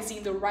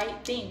prioritizing the right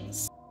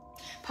things.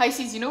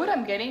 Pisces, you know what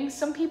I'm getting?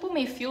 Some people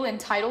may feel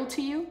entitled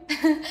to you.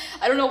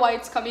 I don't know why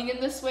it's coming in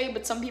this way,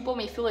 but some people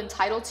may feel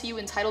entitled to you,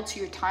 entitled to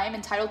your time,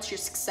 entitled to your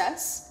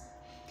success.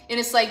 And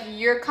it's like,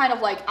 you're kind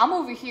of like, I'm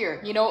over here,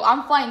 you know,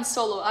 I'm flying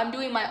solo, I'm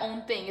doing my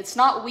own thing. It's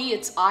not we,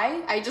 it's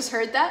I just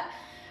heard that.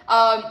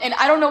 And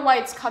I don't know why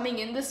it's coming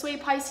in this way,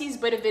 Pisces,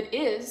 but if it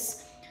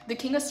is, the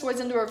King of Swords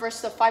in the reverse,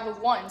 the Five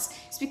of Wands,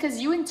 it's because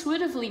you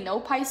intuitively know,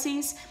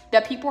 Pisces,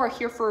 that people are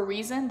here for a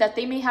reason, that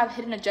they may have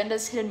hidden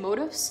agendas, hidden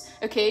motives,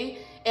 okay?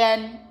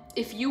 And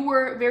if you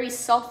were very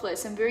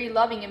selfless and very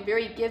loving and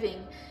very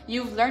giving,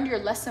 you've learned your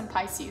lesson,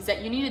 Pisces,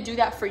 that you need to do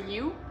that for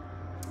you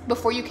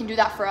before you can do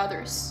that for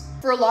others.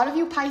 For a lot of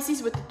you,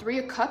 Pisces, with the Three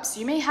of Cups,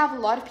 you may have a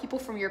lot of people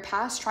from your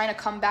past trying to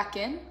come back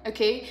in,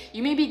 okay?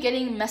 You may be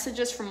getting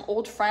messages from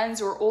old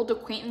friends or old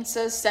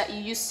acquaintances that you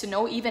used to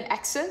know, even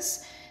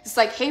exes. It's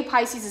like, hey,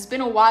 Pisces, it's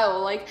been a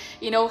while. Like,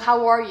 you know,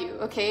 how are you,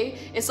 okay?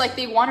 It's like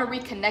they want to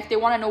reconnect. They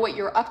want to know what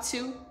you're up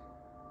to.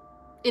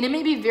 And it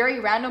may be very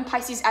random,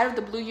 Pisces. Out of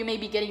the blue, you may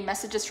be getting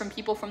messages from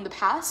people from the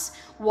past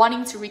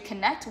wanting to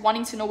reconnect,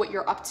 wanting to know what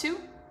you're up to.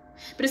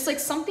 But it's like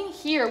something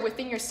here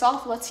within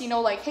yourself lets you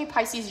know like, hey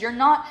Pisces,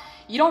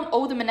 you don't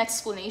owe them an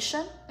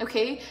explanation,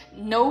 okay?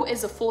 No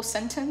is a full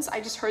sentence.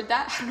 I just heard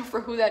that. I don't know for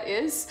who that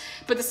is.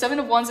 But the Seven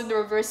of Wands in the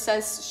reverse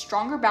says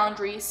stronger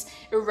boundaries,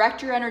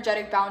 erect your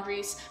energetic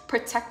boundaries,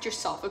 protect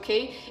yourself,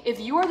 okay? If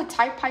you are the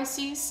type,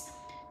 Pisces,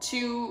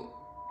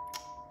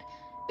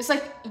 it's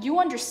like you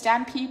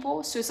understand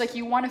people, so it's like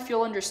you want to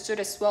feel understood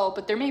as well,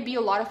 but there may be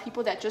a lot of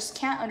people that just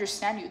can't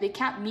understand you. They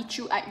can't meet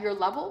you at your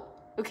level,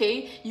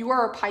 okay? You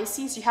are a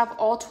Pisces, you have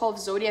all 12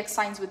 zodiac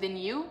signs within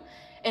you,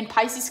 and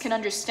Pisces can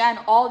understand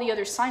all the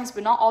other signs,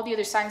 but not all the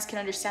other signs can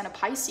understand a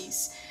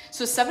Pisces.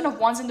 So Seven of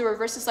Wands in the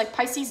reverse is like,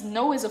 Pisces,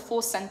 no is a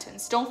full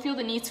sentence. Don't feel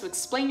the need to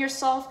explain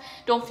yourself.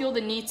 Don't feel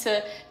the need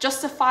to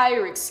justify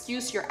or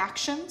excuse your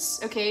actions,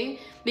 okay?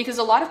 Because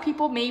a lot of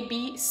people may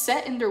be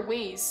set in their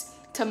ways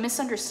to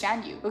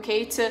misunderstand you,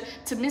 okay?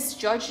 To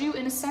misjudge you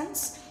in a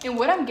sense. And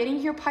what I'm getting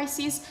here,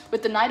 Pisces,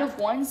 with the Knight of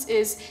Wands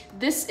is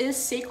this is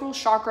sacral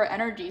chakra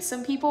energy.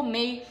 Some people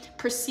may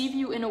perceive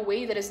you in a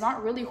way that is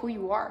not really who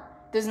you are.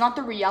 There's not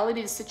the reality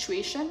of the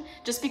situation.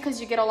 Just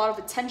because you get a lot of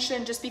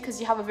attention, just because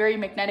you have a very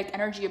magnetic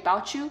energy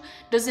about you,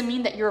 doesn't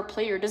mean that you're a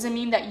player, doesn't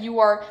mean that you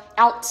are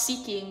out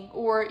seeking,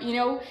 or, you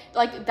know,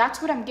 like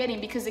that's what I'm getting.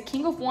 Because the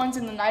King of Wands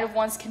and the Knight of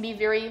Wands can be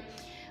very,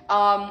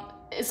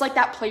 it's like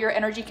that player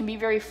energy can be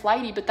very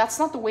flighty, but that's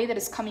not the way that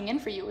it's coming in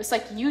for you. It's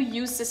like you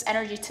use this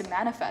energy to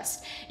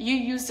manifest. You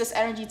use this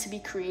energy to be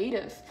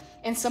creative.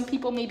 And some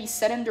people may be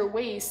set in their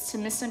ways to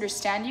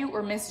misunderstand you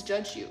or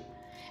misjudge you.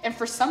 And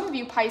for some of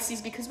you,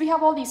 Pisces, because we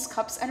have all these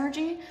cups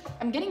energy,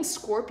 I'm getting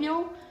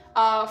Scorpio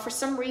for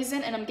some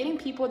reason, and I'm getting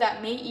people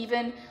that may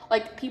even,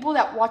 like people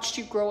that watched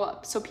you grow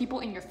up. So people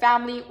in your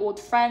family,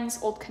 old friends,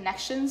 old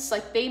connections,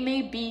 like they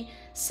may be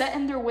set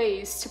in their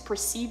ways to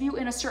perceive you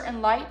in a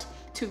certain light,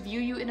 to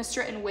view you in a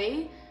certain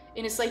way.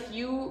 And it's like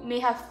you may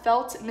have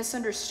felt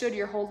misunderstood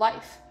your whole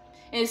life.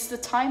 And it's the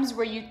times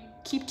where you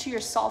keep to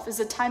yourself, it's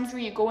the times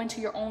where you go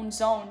into your own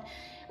zone,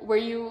 where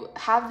you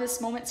have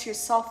this moment to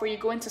yourself, where you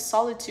go into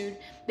solitude,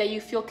 that you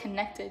feel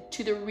connected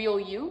to the real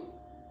you,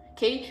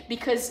 okay?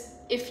 Because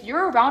if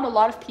you're around a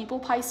lot of people,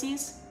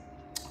 Pisces,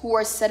 who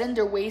are set in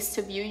their ways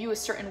to view you a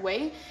certain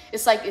way,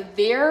 it's like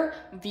their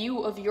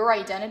view of your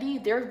identity,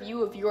 their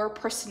view of your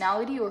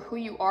personality or who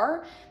you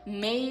are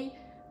may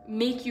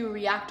make you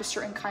react a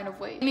certain kind of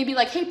way. Maybe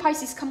like, hey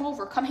Pisces, come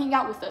over, come hang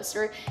out with us,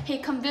 or hey,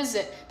 come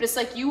visit. But it's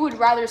like you would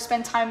rather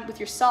spend time with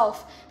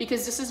yourself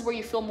because this is where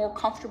you feel more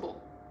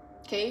comfortable.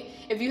 Okay,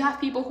 if you have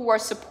people who are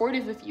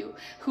supportive of you,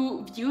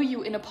 who view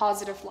you in a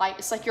positive light,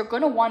 it's like you're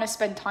gonna want to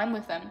spend time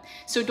with them.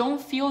 So don't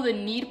feel the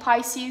need,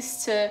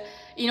 Pisces, to,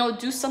 you know,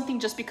 do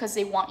something just because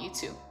they want you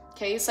to.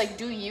 Okay, it's like,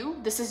 do you,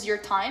 this is your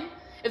time.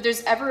 If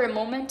there's ever a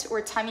moment or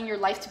a time in your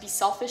life to be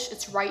selfish,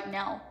 it's right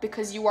now,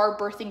 because you are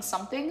birthing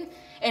something.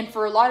 And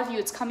for a lot of you,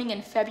 it's coming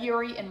in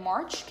February and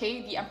March.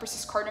 Okay, the Empress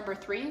is card number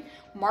 3.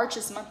 March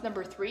is month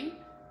number 3.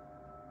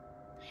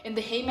 And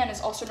the Hangman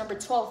is also number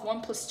 12.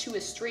 1 + 2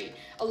 is 3.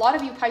 A lot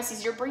of you,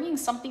 Pisces, you're bringing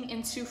something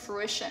into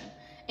fruition,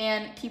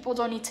 and people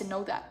don't need to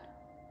know that.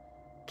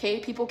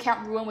 Okay, people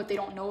can't ruin what they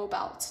don't know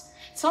about.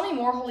 Tell me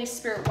more, Holy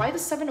Spirit. Why the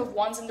 7 of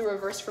Wands in the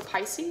reverse for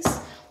Pisces?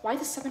 Why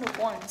the 7 of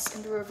Wands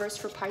in the reverse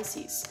for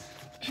Pisces?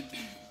 You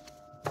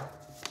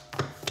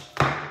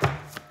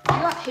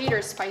got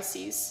haters,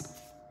 Pisces.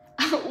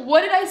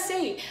 What did I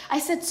say? I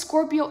said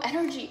Scorpio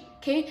energy.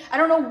 Okay, I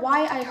don't know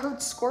why I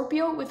heard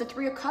Scorpio with the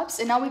 3 of Cups,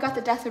 and now we got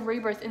the Death and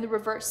Rebirth in the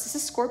reverse. This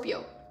is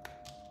Scorpio.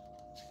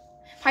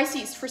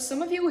 Pisces, for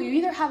some of you, you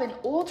either have an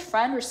old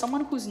friend or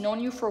someone who's known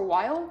you for a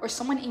while, or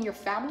someone in your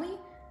family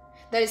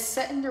that is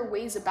set in their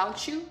ways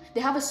about you.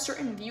 They have a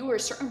certain view or a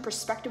certain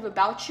perspective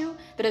about you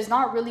that is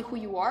not really who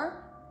you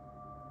are.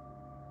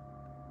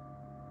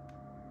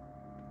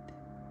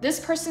 This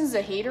person's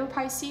a hater,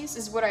 Pisces,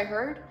 is what I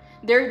heard.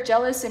 They're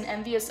jealous and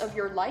envious of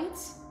your light.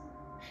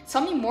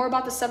 Tell me more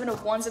about the 7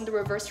 of Wands in the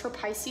reverse for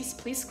Pisces.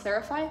 Please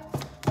clarify.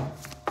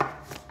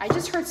 I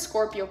just heard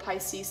Scorpio,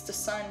 Pisces, the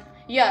sun.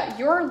 Yeah,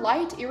 your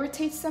light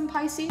irritates them,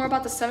 Pisces. More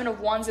about the 7 of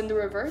Wands in the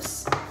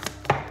reverse.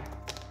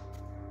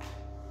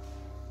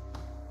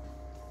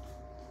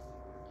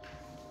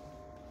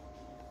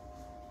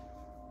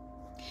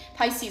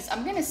 Pisces,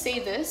 I'm gonna say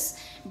this.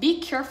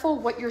 Be careful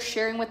what you're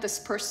sharing with this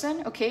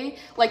person, okay?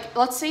 Like,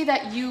 let's say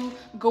that you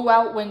go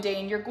out one day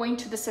and you're going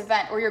to this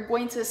event, or you're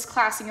going to this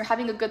class and you're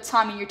having a good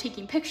time and you're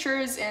taking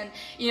pictures, and,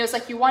 you know, it's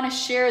like you want to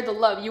share the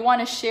love. You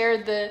want to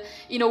share the,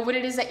 you know, what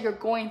it is that you're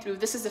going through.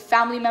 This is a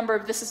family member,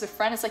 this is a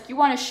friend. It's like you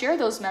want to share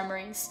those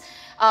memories.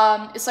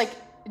 It's like,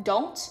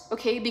 don't,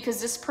 okay?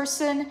 Because this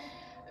person,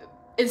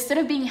 instead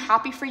of being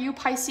happy for you,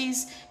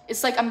 Pisces,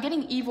 it's like I'm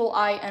getting evil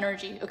eye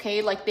energy,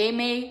 okay? Like it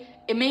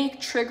may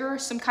trigger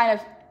some kind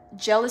of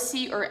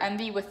jealousy or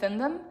envy within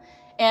them.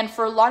 And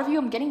for a lot of you,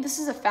 I'm getting this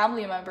is a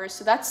family member,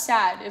 so that's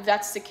sad if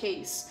that's the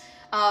case.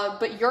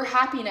 But your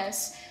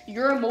happiness,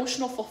 your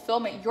emotional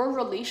fulfillment, your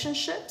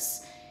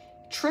relationships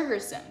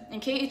triggers them,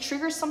 okay? It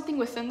triggers something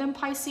within them,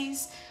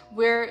 Pisces,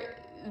 where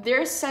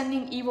they're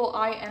sending evil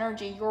eye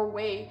energy your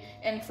way.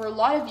 And for a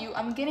lot of you,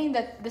 I'm getting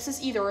that this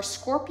is either a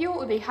Scorpio,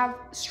 or they have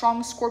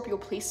strong Scorpio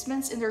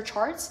placements in their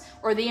charts,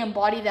 or they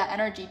embody that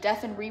energy,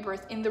 death and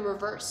rebirth in the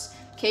reverse.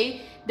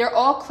 Okay, they're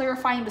all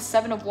clarifying the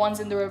Seven of Wands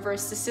in the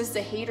reverse. This is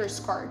the haters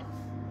card.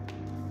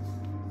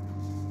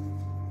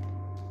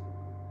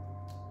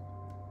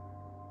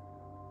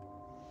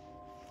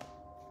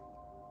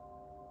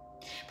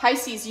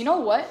 Pisces, you know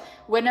what?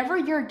 Whenever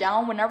you're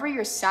down, whenever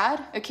you're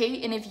sad,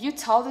 okay, and if you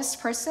tell this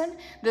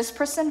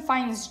person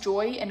finds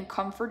joy and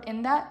comfort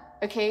in that,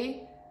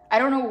 okay? I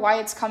don't know why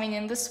it's coming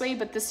in this way,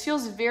 but this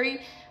feels very,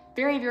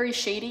 very, very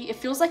shady. It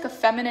feels like a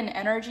feminine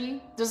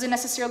energy. Doesn't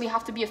necessarily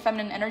have to be a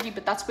feminine energy,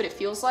 but that's what it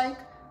feels like.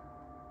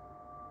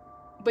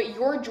 But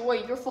your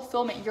joy, your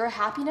fulfillment, your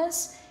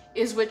happiness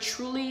is what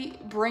truly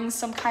brings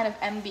some kind of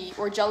envy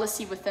or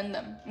jealousy within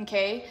them,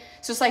 okay?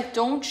 So it's like,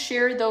 don't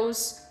share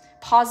those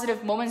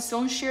positive moments,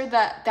 don't share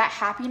that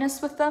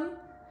happiness with them,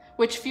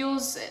 which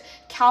feels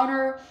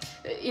counter,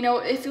 you know,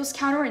 it feels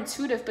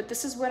counterintuitive, but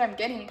this is what I'm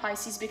getting,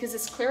 Pisces, because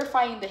it's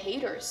clarifying the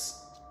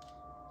haters.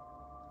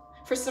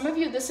 For some of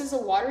you, this is a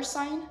water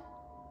sign.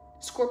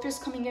 Scorpio's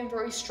coming in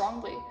very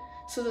strongly.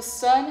 So the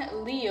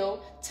Sun, Leo,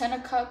 Ten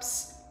of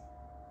Cups.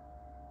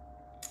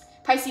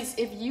 Pisces,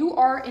 if you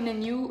are in a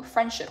new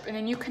friendship, in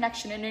a new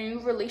connection, in a new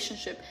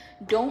relationship,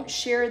 don't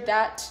share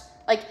that,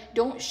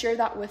 don't share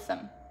that with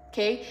them.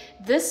 Okay,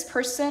 this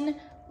person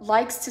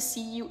likes to see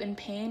you in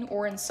pain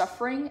or in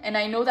suffering. And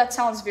I know that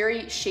sounds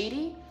very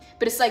shady,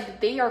 but it's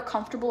like they are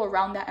comfortable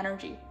around that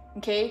energy.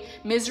 Okay,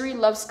 misery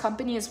loves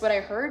company is what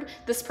I heard.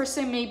 This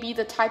person may be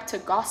the type to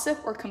gossip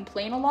or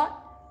complain a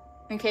lot.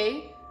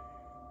 Okay,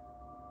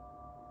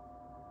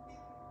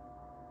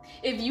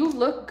 if you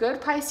look good,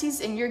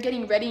 Pisces, and you're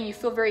getting ready and you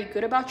feel very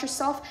good about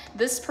yourself,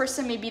 this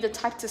person may be the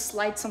type to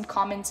slide some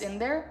comments in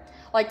there.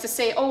 Like to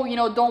say, oh, you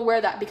know, don't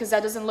wear that because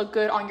that doesn't look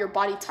good on your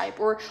body type.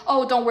 Or,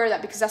 oh, don't wear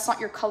that because that's not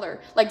your color.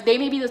 Like they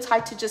may be the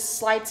type to just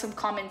slide some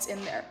comments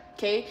in there,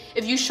 okay?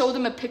 If you show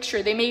them a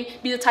picture, they may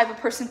be the type of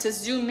person to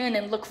zoom in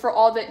and look for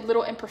all the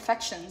little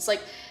imperfections.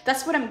 Like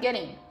that's what I'm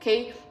getting,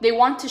 okay? They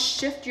want to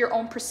shift your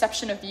own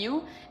perception of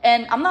you.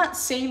 And I'm not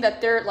saying that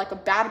they're like a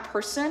bad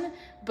person,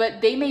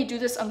 but they may do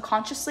this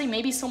unconsciously.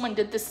 Maybe someone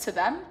did this to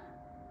them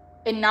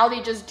and now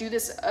they just do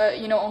this,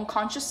 you know,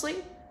 unconsciously.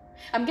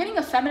 I'm getting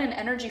a feminine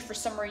energy for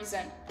some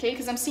reason, okay?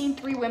 Because I'm seeing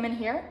 3 women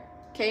here,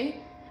 okay?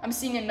 I'm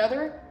seeing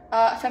another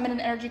feminine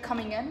energy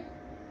coming in.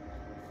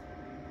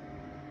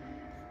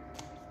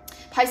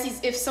 Pisces,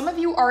 if some of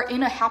you are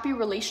in a happy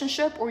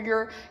relationship or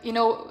you're, you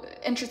know,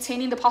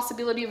 entertaining the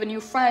possibility of a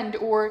new friend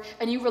or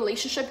a new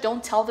relationship,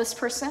 don't tell this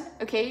person,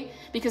 okay?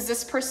 Because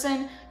this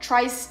person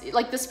tries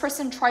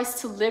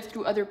to live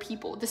through other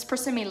people. This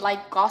person may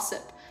like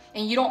gossip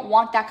and you don't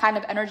want that kind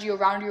of energy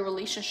around your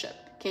relationship,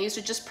 okay? So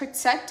just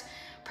protect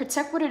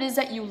what it is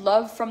that you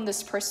love from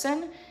this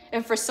person.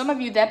 And for some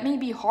of you, that may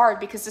be hard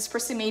because this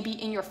person may be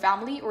in your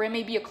family or it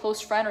may be a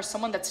close friend or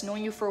someone that's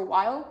known you for a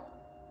while.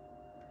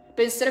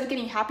 But instead of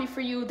getting happy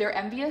for you, they're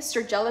envious,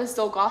 they're jealous,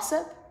 they'll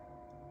gossip.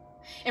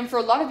 And for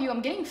a lot of you,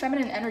 I'm getting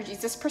feminine energies.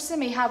 This person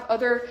may have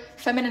other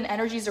feminine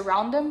energies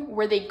around them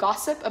where they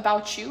gossip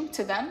about you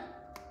to them.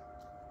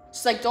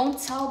 So like, don't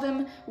tell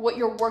them what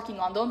you're working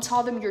on. Don't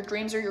tell them your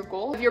dreams or your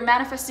goals. If you're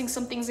manifesting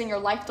some things in your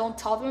life, don't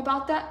tell them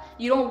about that.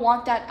 You don't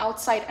want that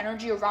outside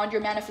energy around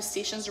your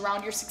manifestations,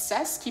 around your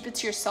success. Keep it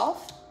to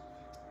yourself.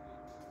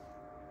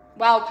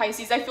 Wow,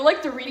 Pisces, I feel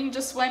like the reading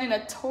just went in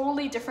a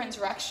totally different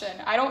direction.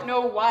 I don't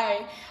know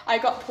why I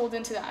got pulled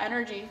into that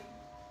energy.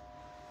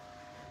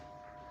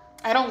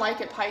 I don't like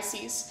it,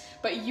 Pisces,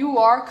 but you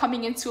are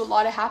coming into a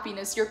lot of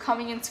happiness. You're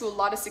coming into a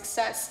lot of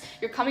success.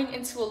 You're coming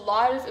into a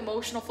lot of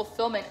emotional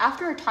fulfillment.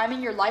 After a time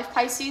in your life,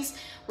 Pisces,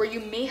 where you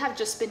may have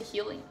just been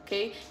healing,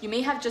 okay? You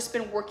may have just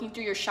been working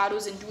through your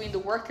shadows and doing the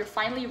work. You're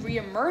finally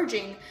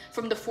re-emerging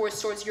from the Four of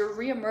Swords. You're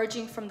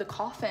re-emerging from the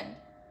coffin,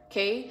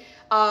 okay?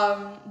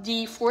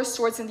 The Four of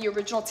Swords in the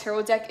original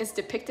tarot deck is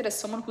depicted as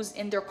someone who's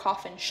in their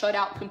coffin, shut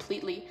out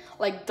completely,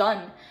 like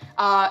done.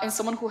 And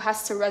someone who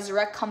has to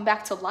resurrect, come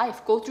back to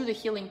life, go through the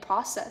healing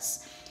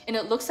process. And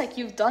it looks like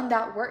you've done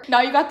that work. Now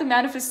you got the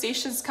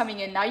manifestations coming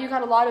in. Now you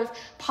got a lot of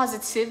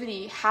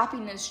positivity,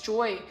 happiness,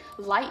 joy,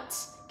 light,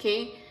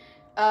 okay?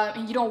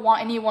 And you don't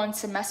want anyone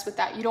to mess with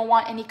that. You don't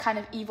want any kind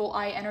of evil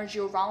eye energy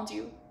around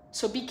you.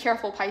 So be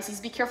careful,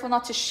 Pisces. Be careful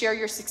not to share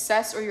your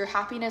success or your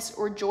happiness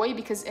or joy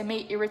because it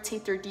may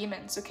irritate their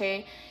demons,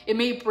 okay? It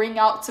may bring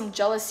out some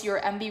jealousy or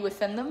envy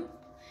within them.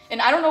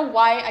 And I don't know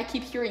why I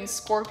keep hearing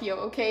Scorpio,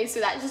 okay? So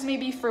that just may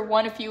be for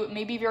one of you. It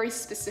may be very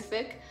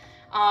specific.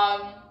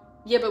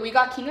 Yeah, but we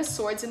got King of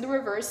Swords in the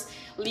reverse,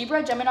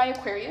 Libra, Gemini,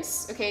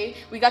 Aquarius, okay?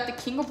 We got the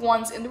King of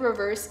Wands in the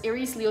reverse,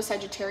 Aries, Leo,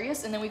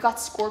 Sagittarius, and then we got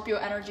Scorpio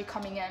energy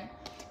coming in.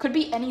 Could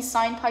be any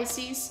sign,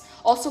 Pisces.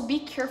 Also, be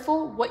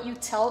careful what you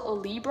tell a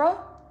Libra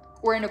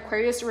or an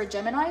Aquarius or a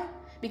Gemini,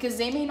 because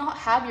they may not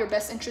have your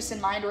best interest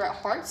in mind or at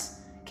heart,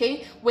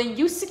 okay? When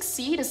you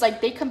succeed, it's like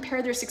they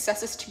compare their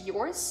successes to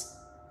yours.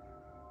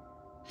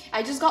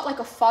 I just got like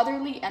a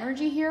fatherly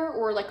energy here,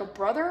 or like a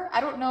brother.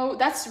 I don't know.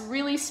 That's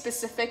really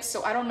specific,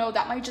 so I don't know.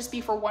 That might just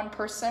be for one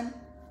person.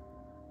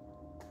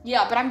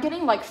 Yeah, but I'm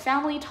getting like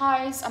family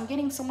ties. I'm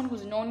getting someone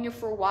who's known you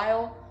for a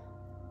while.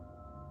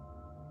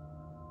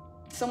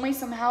 Some way,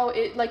 somehow,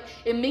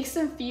 it makes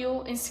them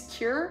feel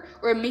insecure,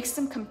 or it makes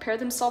them compare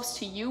themselves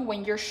to you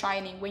when you're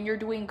shining, when you're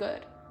doing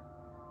good.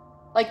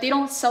 Like, they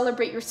don't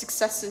celebrate your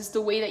successes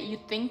the way that you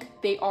think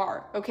they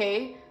are,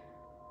 okay?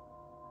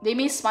 They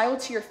may smile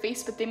to your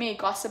face, but they may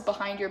gossip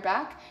behind your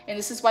back. And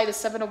this is why the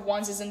 7 of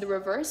Wands is in the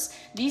reverse.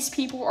 These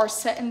people are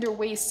set in their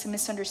ways to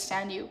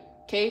misunderstand you,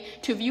 okay?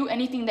 To view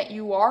anything that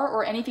you are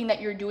or anything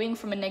that you're doing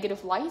from a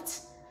negative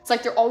light. It's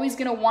like they're always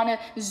going to want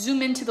to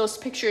zoom into those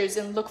pictures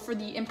and look for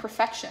the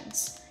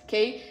imperfections,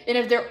 okay? And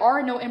if there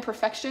are no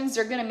imperfections,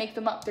 they're going to make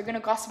them up. They're going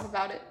to gossip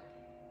about it.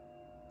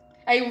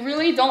 I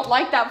really don't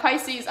like that,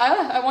 Pisces.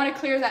 I want to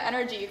clear that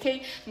energy,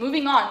 okay?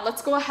 Moving on.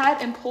 Let's go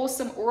ahead and pull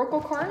some oracle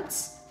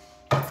cards,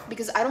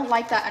 because I don't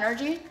like that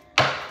energy.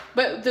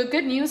 But the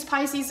good news,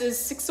 Pisces, is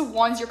 6 of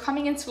Wands. You're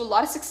coming into a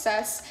lot of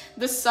success.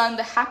 The Sun,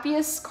 the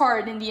happiest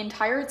card in the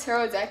entire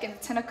tarot deck, and the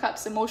 10 of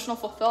Cups, emotional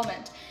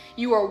fulfillment.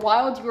 You are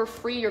wild, you are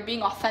free, you're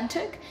being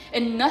authentic,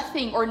 and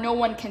nothing or no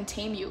one can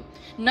tame you.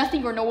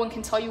 Nothing or no one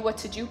can tell you what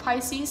to do,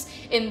 Pisces.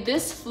 And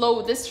this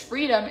flow, this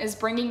freedom is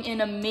bringing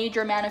in a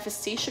major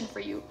manifestation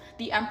for you.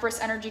 The Empress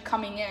energy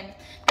coming in.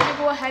 I'm gonna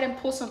go ahead and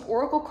pull some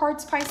oracle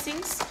cards,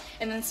 Pisces,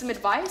 and then some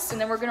advice,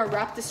 and then we're gonna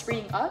wrap this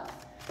reading up,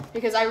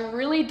 because I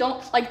really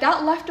don't like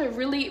that. Left a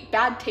really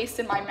bad taste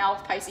in my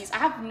mouth, Pisces. I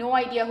have no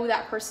idea who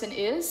that person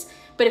is,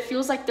 but it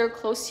feels like they're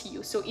close to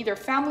you. So either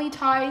family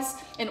ties,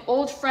 an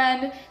old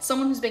friend,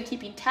 someone who's been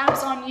keeping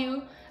tabs on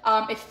you.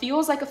 It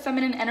feels like a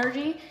feminine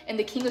energy, and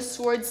the King of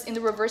Swords in the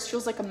reverse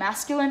feels like a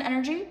masculine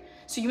energy.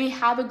 So you may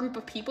have a group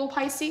of people,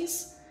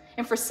 Pisces.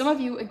 And for some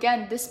of you,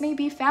 again, this may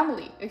be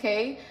family,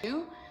 okay?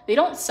 They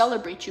don't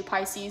celebrate you,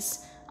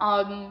 Pisces.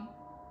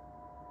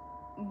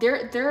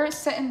 They're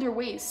set in their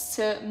ways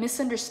to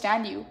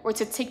misunderstand you, or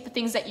to take the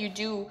things that you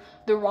do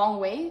the wrong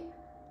way.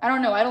 I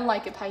don't know. I don't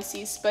like it,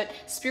 Pisces. But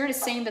Spirit is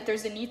saying that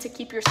there's a need to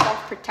keep yourself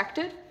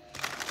protected.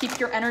 Keep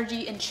your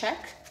energy in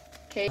check.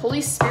 Okay.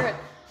 Holy Spirit,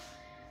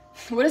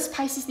 what does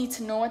Pisces need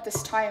to know at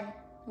this time?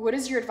 What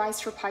is your advice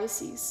for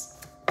Pisces?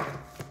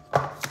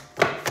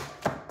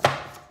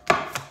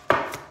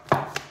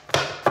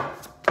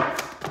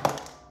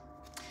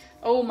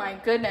 Oh my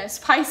goodness,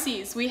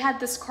 Pisces, we had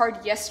this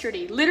card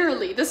yesterday.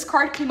 Literally, this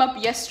card came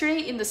up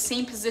yesterday in the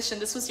same position.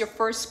 This was your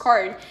first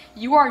card.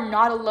 You are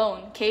not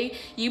alone, okay?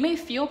 You may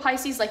feel,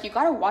 Pisces, like you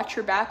gotta watch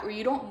your back, or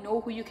you don't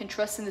know who you can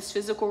trust in this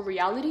physical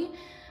reality,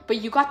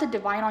 but you got the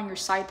divine on your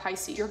side,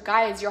 Pisces. Your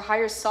guides, your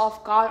higher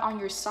self, God on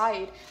your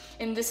side.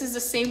 And this is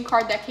the same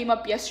card that came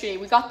up yesterday.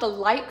 We got the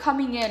light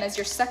coming in as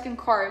your second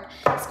card.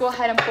 Let's go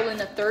ahead and pull in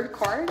the third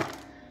card.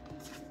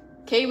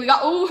 Okay, we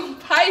got, oh,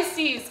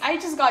 Pisces, I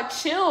just got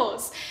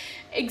chills.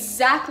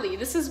 Exactly,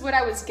 this is what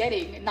I was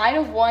getting. Knight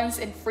of Wands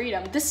and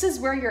freedom. This is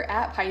where you're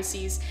at,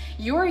 Pisces.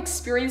 You're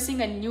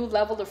experiencing a new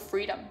level of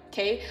freedom,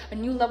 okay? A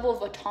new level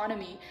of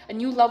autonomy, a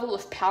new level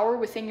of power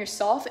within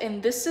yourself.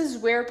 And this is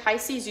where,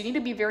 Pisces, you need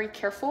to be very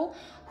careful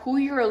who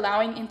you're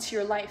allowing into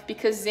your life,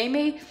 because they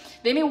may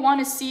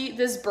want to see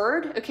this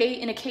bird, okay,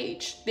 in a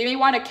cage. They may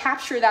want to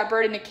capture that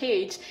bird in a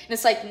cage. And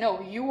it's like,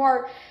 no,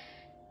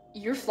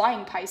 you're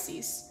flying,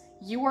 Pisces.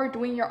 You are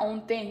doing your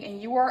own thing,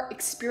 and you are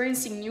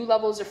experiencing new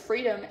levels of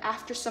freedom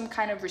after some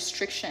kind of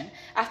restriction,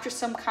 after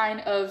some kind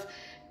of,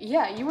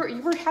 yeah, you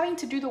were having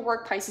to do the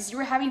work, Pisces. You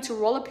were having to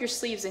roll up your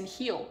sleeves and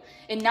heal.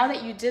 And now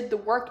that you did the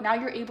work, now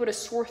you're able to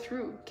soar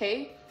through,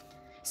 okay?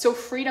 So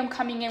freedom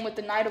coming in with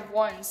the Knight of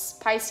Wands,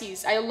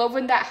 Pisces. I love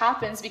when that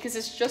happens, because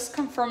it's just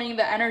confirming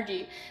the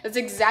energy. That's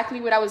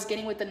exactly what I was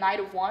getting with the Knight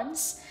of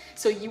Wands.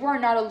 So you are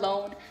not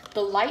alone.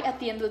 The light at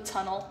the end of the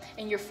tunnel,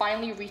 and you're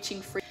finally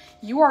reaching freedom.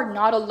 You are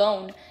not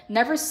alone.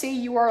 Never say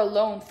you are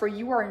alone, for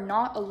you are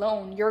not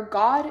alone. Your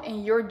God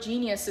and your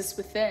genius is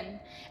within.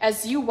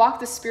 As you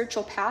walk the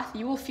spiritual path,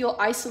 you will feel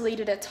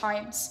isolated at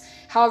times.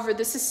 However,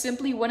 this is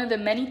simply one of the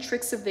many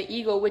tricks of the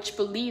ego, which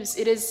believes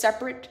it is a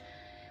separate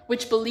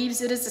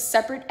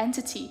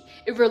entity.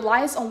 It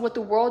relies on what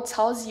the world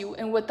tells you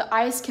and what the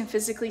eyes can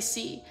physically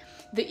see.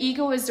 The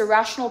ego is the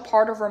rational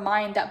part of our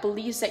mind that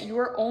believes that you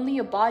are only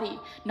a body,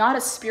 not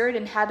a spirit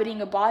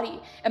inhabiting a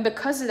body. And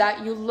because of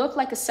that, you look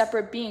like a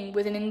separate being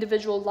with an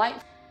individual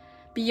life.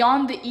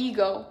 Beyond the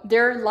ego,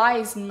 there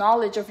lies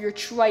knowledge of your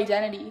true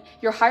identity.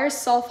 Your higher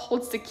self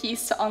holds the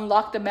keys to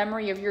unlock the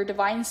memory of your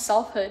divine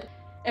selfhood.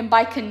 And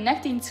by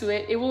connecting to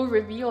it, it will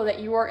reveal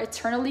that you are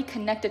eternally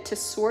connected to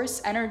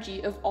source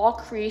energy of all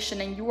creation,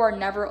 and you are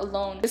never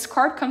alone. This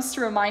card comes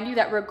to remind you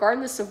that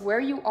regardless of where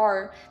you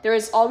are, there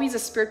is always a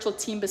spiritual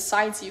team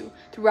besides you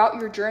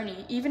throughout your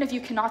journey, even if you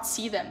cannot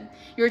see them.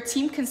 Your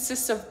team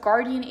consists of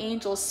guardian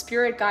angels,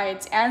 spirit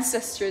guides,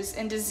 ancestors,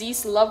 and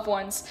deceased loved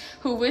ones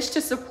who wish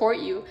to support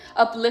you,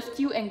 uplift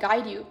you, and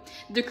guide you.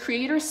 The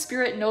Creator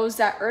Spirit knows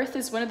that Earth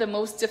is one of the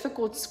most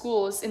difficult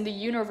schools in the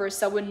universe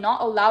that would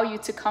not allow you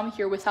to come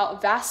here without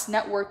vast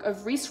network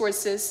of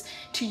resources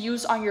to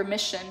use on your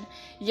mission.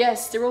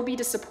 Yes, there will be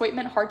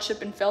disappointment, hardship,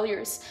 and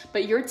failures,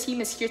 but your team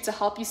is here to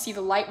help you see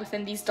the light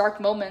within these dark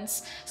moments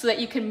so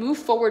that you can move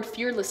forward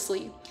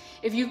fearlessly.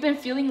 If you've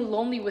been feeling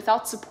lonely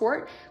without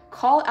support,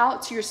 call out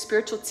to your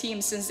spiritual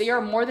team, since they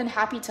are more than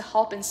happy to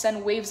help and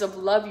send waves of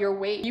love your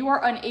way. If you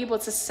are unable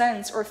to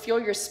sense or feel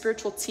your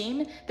spiritual team,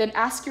 then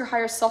ask your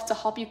higher self to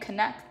help you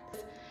connect,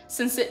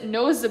 since it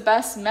knows the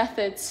best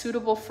method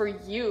suitable for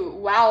you.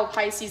 Wow,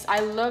 Pisces, I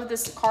love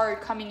this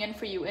card coming in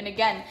for you. And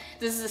again,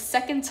 this is the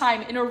second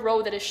time in a row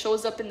that it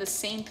shows up in the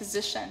same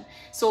position.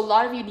 So a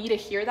lot of you need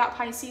to hear that,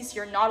 Pisces.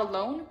 You're not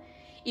alone.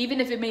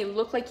 Even if it may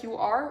look like you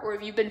are, or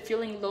if you've been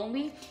feeling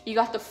lonely, you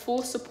got the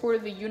full support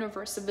of the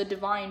universe, of the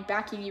divine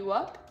backing you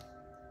up.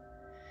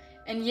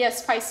 And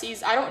yes,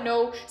 Pisces, I don't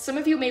know, some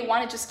of you may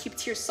want to just keep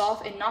to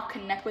yourself and not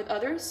connect with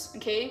others,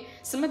 okay?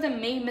 Some of them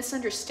may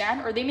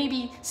misunderstand, or they may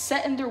be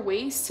set in their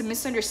ways to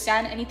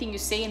misunderstand anything you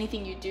say,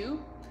 anything you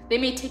do. They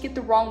may take it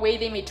the wrong way,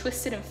 they may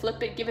twist it and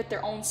flip it, give it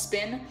their own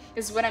spin,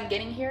 is what I'm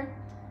getting here.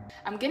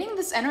 I'm getting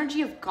this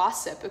energy of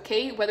gossip,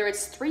 okay? Whether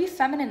it's 3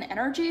 feminine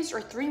energies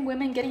or 3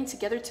 women getting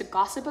together to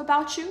gossip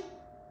about you,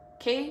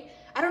 okay?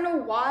 I don't know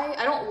why,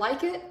 I don't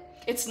like it.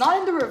 It's not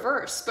in the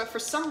reverse, but for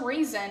some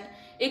reason,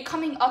 it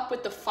coming up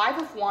with the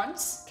 5 of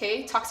Wands,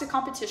 okay? Toxic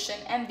competition,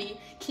 envy,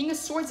 King of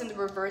Swords in the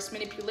reverse,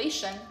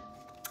 manipulation,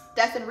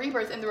 death and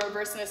rebirth in the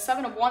reverse, and the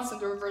 7 of Wands in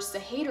the reverse, the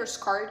haters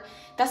card.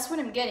 That's what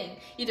I'm getting.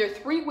 Either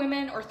 3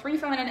 women or 3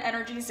 feminine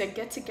energies that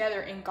get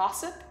together and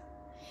gossip.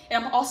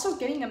 And I'm also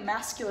getting a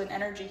masculine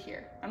energy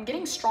here. I'm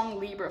getting strong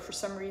Libra for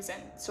some reason.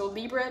 So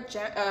Libra,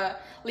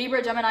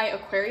 Gemini,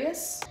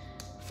 Aquarius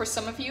for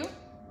some of you.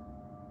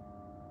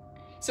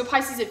 So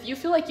Pisces, if you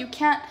feel like you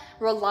can't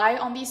rely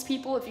on these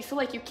people, if you feel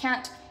like you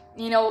can't,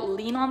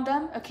 lean on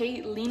them,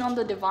 okay, lean on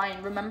the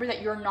divine. Remember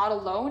that you're not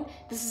alone.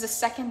 This is the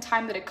second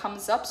time that it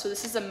comes up. So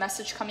this is a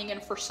message coming in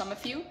for some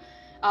of you.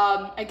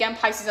 Again,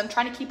 Pisces, I'm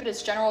trying to keep it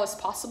as general as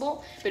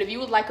possible, but if you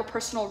would like a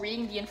personal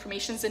reading, the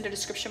information's in the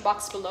description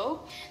box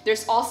below.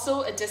 There's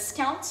also a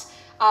discount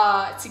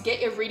to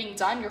get a reading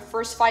done, your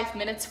first 5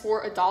 minutes for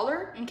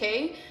 $1,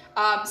 okay?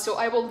 So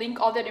I will link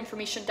all that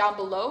information down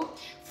below.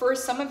 For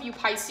some of you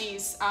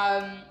Pisces,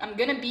 I'm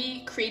gonna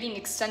be creating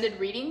extended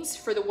readings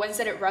for the ones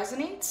that it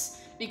resonates,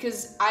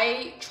 because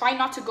I try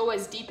not to go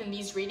as deep in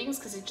these readings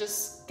because it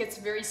just gets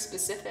very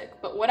specific.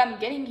 But what I'm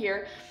getting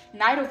here,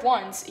 Knight of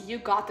Wands, you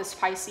got this,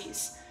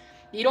 Pisces.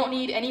 You don't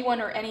need anyone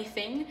or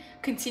anything.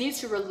 Continue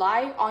to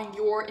rely on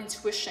your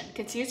intuition.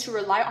 Continue to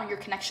rely on your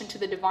connection to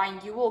the divine.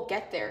 You will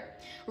get there.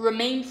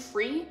 Remain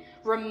free.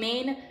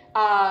 Remain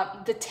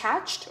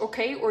detached,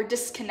 okay, or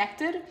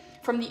disconnected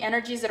from the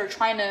energies that are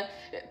trying to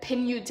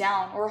pin you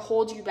down or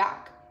hold you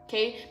back.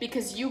 Okay,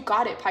 because you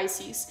got it,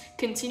 Pisces.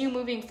 Continue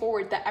moving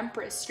forward. The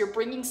Empress, you're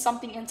bringing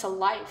something into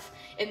life,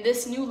 and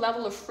this new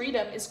level of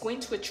freedom is going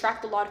to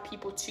attract a lot of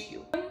people to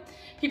you.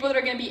 People that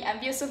are going to be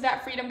envious of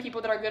that freedom,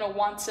 people that are going to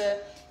want to,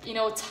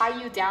 tie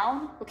you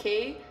down,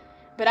 okay?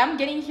 But I'm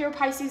getting here,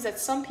 Pisces, that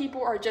some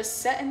people are just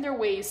set in their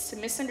ways to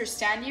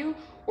misunderstand you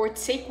or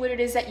take what it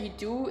is that you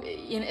do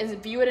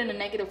and view it in a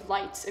negative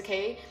light,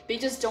 okay? They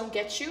just don't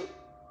get you.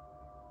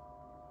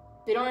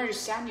 They don't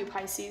understand you,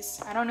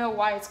 Pisces. I don't know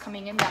why it's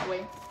coming in that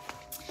way.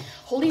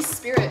 Holy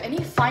Spirit,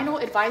 any final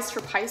advice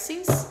for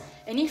Pisces?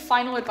 Any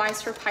final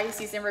advice for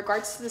Pisces in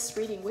regards to this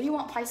reading? What do you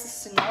want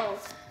Pisces to know?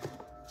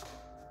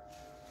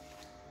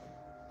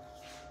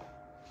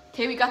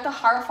 Okay, we got the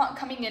Hierophant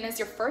coming in as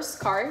your first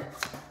card.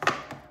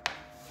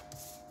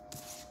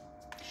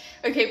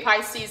 Okay,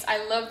 Pisces,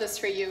 I love this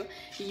for you.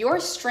 Your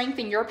strength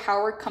and your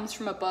power comes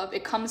from above.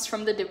 It comes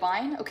from the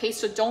divine. Okay,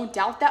 so don't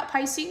doubt that,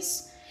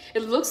 Pisces.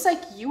 It looks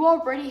like you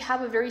already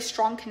have a very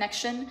strong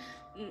connection,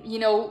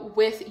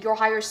 with your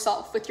higher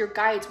self, with your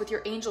guides, with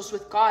your angels,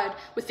 with God,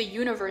 with the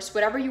universe,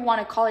 whatever you want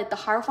to call it. The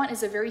Hierophant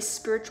is a very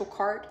spiritual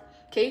card.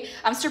 Okay,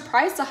 I'm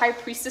surprised the High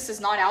Priestess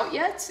is not out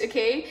yet,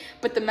 okay?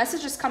 But the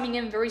message is coming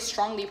in very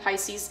strongly,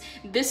 Pisces.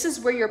 This is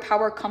where your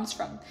power comes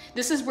from.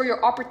 This is where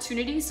your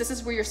opportunities, this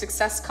is where your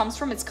success comes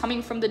from. It's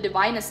coming from the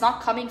divine. It's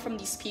not coming from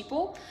these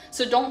people.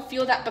 So don't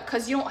feel that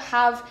because you don't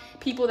have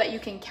people that you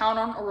can count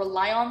on or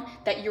rely on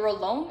that you're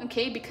alone,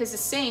 okay? Because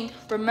it's saying,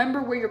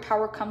 remember where your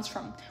power comes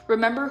from.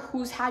 Remember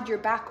who's had your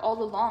back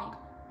all along,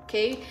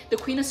 okay? The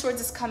Queen of Swords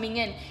is coming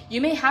in.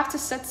 You may have to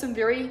set some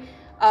very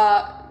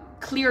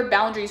clear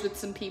boundaries with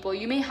some people.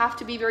 You may have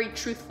to be very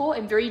truthful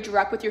and very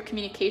direct with your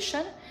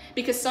communication,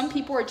 because some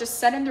people are just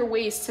set in their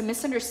ways to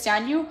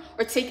misunderstand you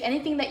or take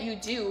anything that you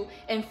do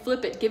and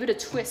flip it, give it a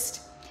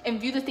twist,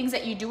 and view the things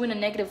that you do in a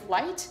negative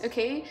light,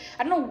 okay?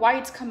 I don't know why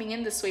it's coming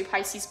in this way,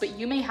 Pisces, but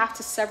you may have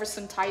to sever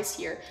some ties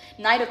here.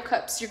 Knight of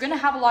Cups, you're gonna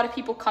have a lot of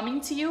people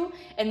coming to you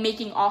and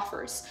making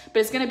offers, but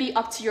it's gonna be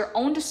up to your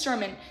own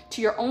discernment,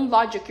 to your own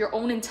logic, your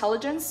own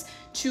intelligence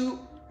to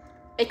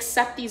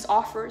accept these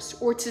offers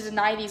or to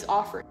deny these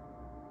offers.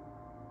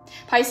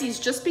 Pisces,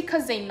 just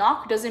because they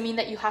knock doesn't mean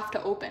that you have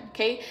to open,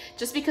 okay?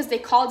 Just because they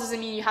call doesn't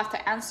mean you have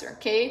to answer,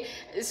 okay?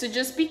 So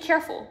just be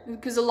careful,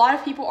 because a lot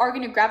of people are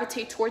going to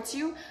gravitate towards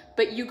you,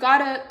 but you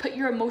gotta put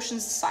your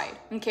emotions aside,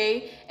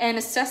 okay? And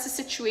assess the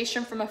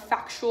situation from a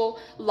factual,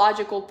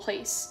 logical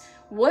place.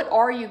 What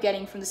are you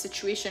getting from the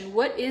situation?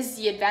 What is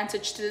the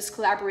advantage to this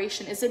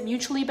collaboration? Is it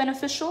mutually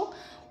beneficial?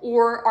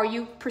 Or are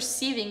you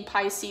perceiving,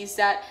 Pisces,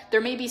 that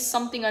there may be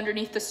something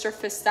underneath the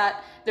surface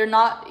that they're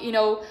not, you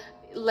know,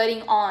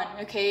 letting on,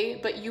 okay?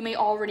 But you may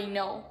already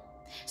know.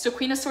 So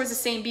Queen of Swords is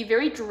saying, be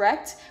very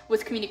direct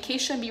with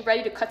communication, be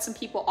ready to cut some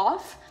people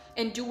off,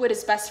 and do what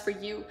is best for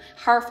you.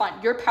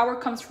 Hierophant, your power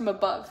comes from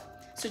above.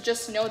 So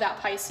just know that,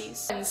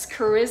 Pisces.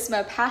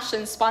 Charisma,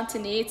 passion,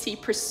 spontaneity,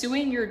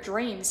 pursuing your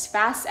dreams,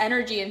 fast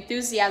energy,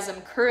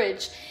 enthusiasm,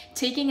 courage,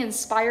 taking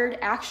inspired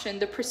action,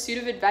 the pursuit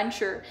of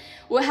adventure.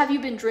 What have you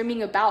been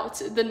dreaming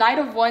about? The Knight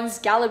of Wands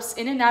gallops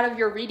in and out of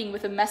your reading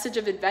with a message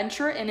of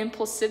adventure and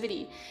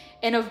impulsivity,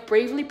 and of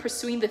bravely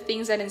pursuing the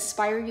things that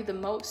inspire you the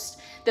most.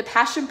 The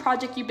passion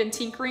project you've been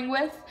tinkering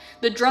with,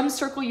 the drum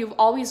circle you've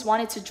always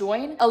wanted to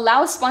join.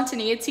 Allow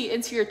spontaneity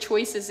into your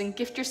choices and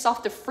gift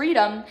yourself the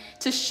freedom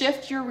to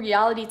shift your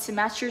reality to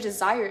match your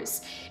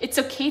desires. It's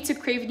okay to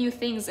crave new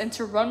things and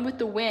to run with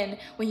the wind.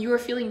 When you are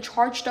feeling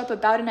charged up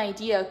about an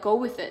idea, go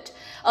with it.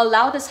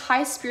 Allow this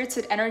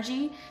high-spirited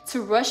energy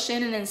to rush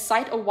in and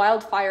incite a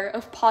wildfire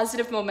of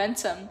positive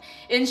momentum.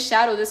 In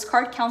shadow, this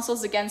card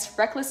counsels against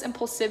reckless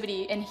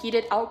impulsivity and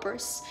heated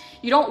outbursts.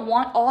 You don't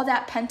want all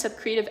that pent-up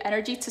creative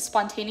energy to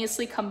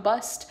spontaneously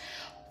combust.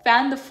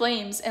 Fan the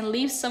flames and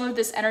leave some of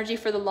this energy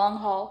for the long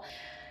haul.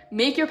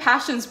 Make your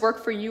passions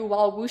work for you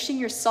while whooshing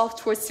yourself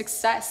towards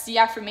success. The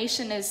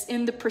affirmation is,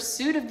 in the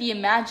pursuit of the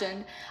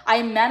imagined,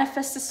 I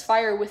manifest this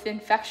fire with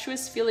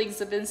infectious feelings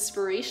of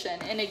inspiration.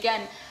 And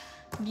again,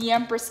 the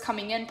Empress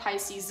coming in,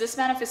 Pisces. This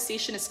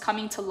manifestation is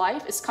coming to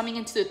life. It's coming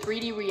into the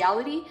 3D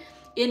reality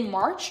in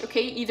March,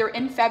 okay? Either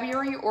in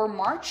February or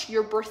March,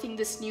 you're birthing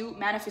this new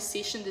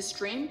manifestation, this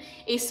dream.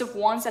 Ace of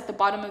Wands at the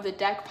bottom of the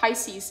deck.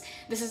 Pisces,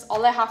 this is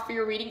all I have for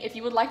your reading. If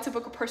you would like to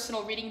book a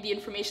personal reading, the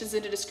information is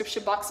in the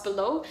description box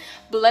below.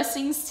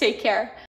 Blessings, take care.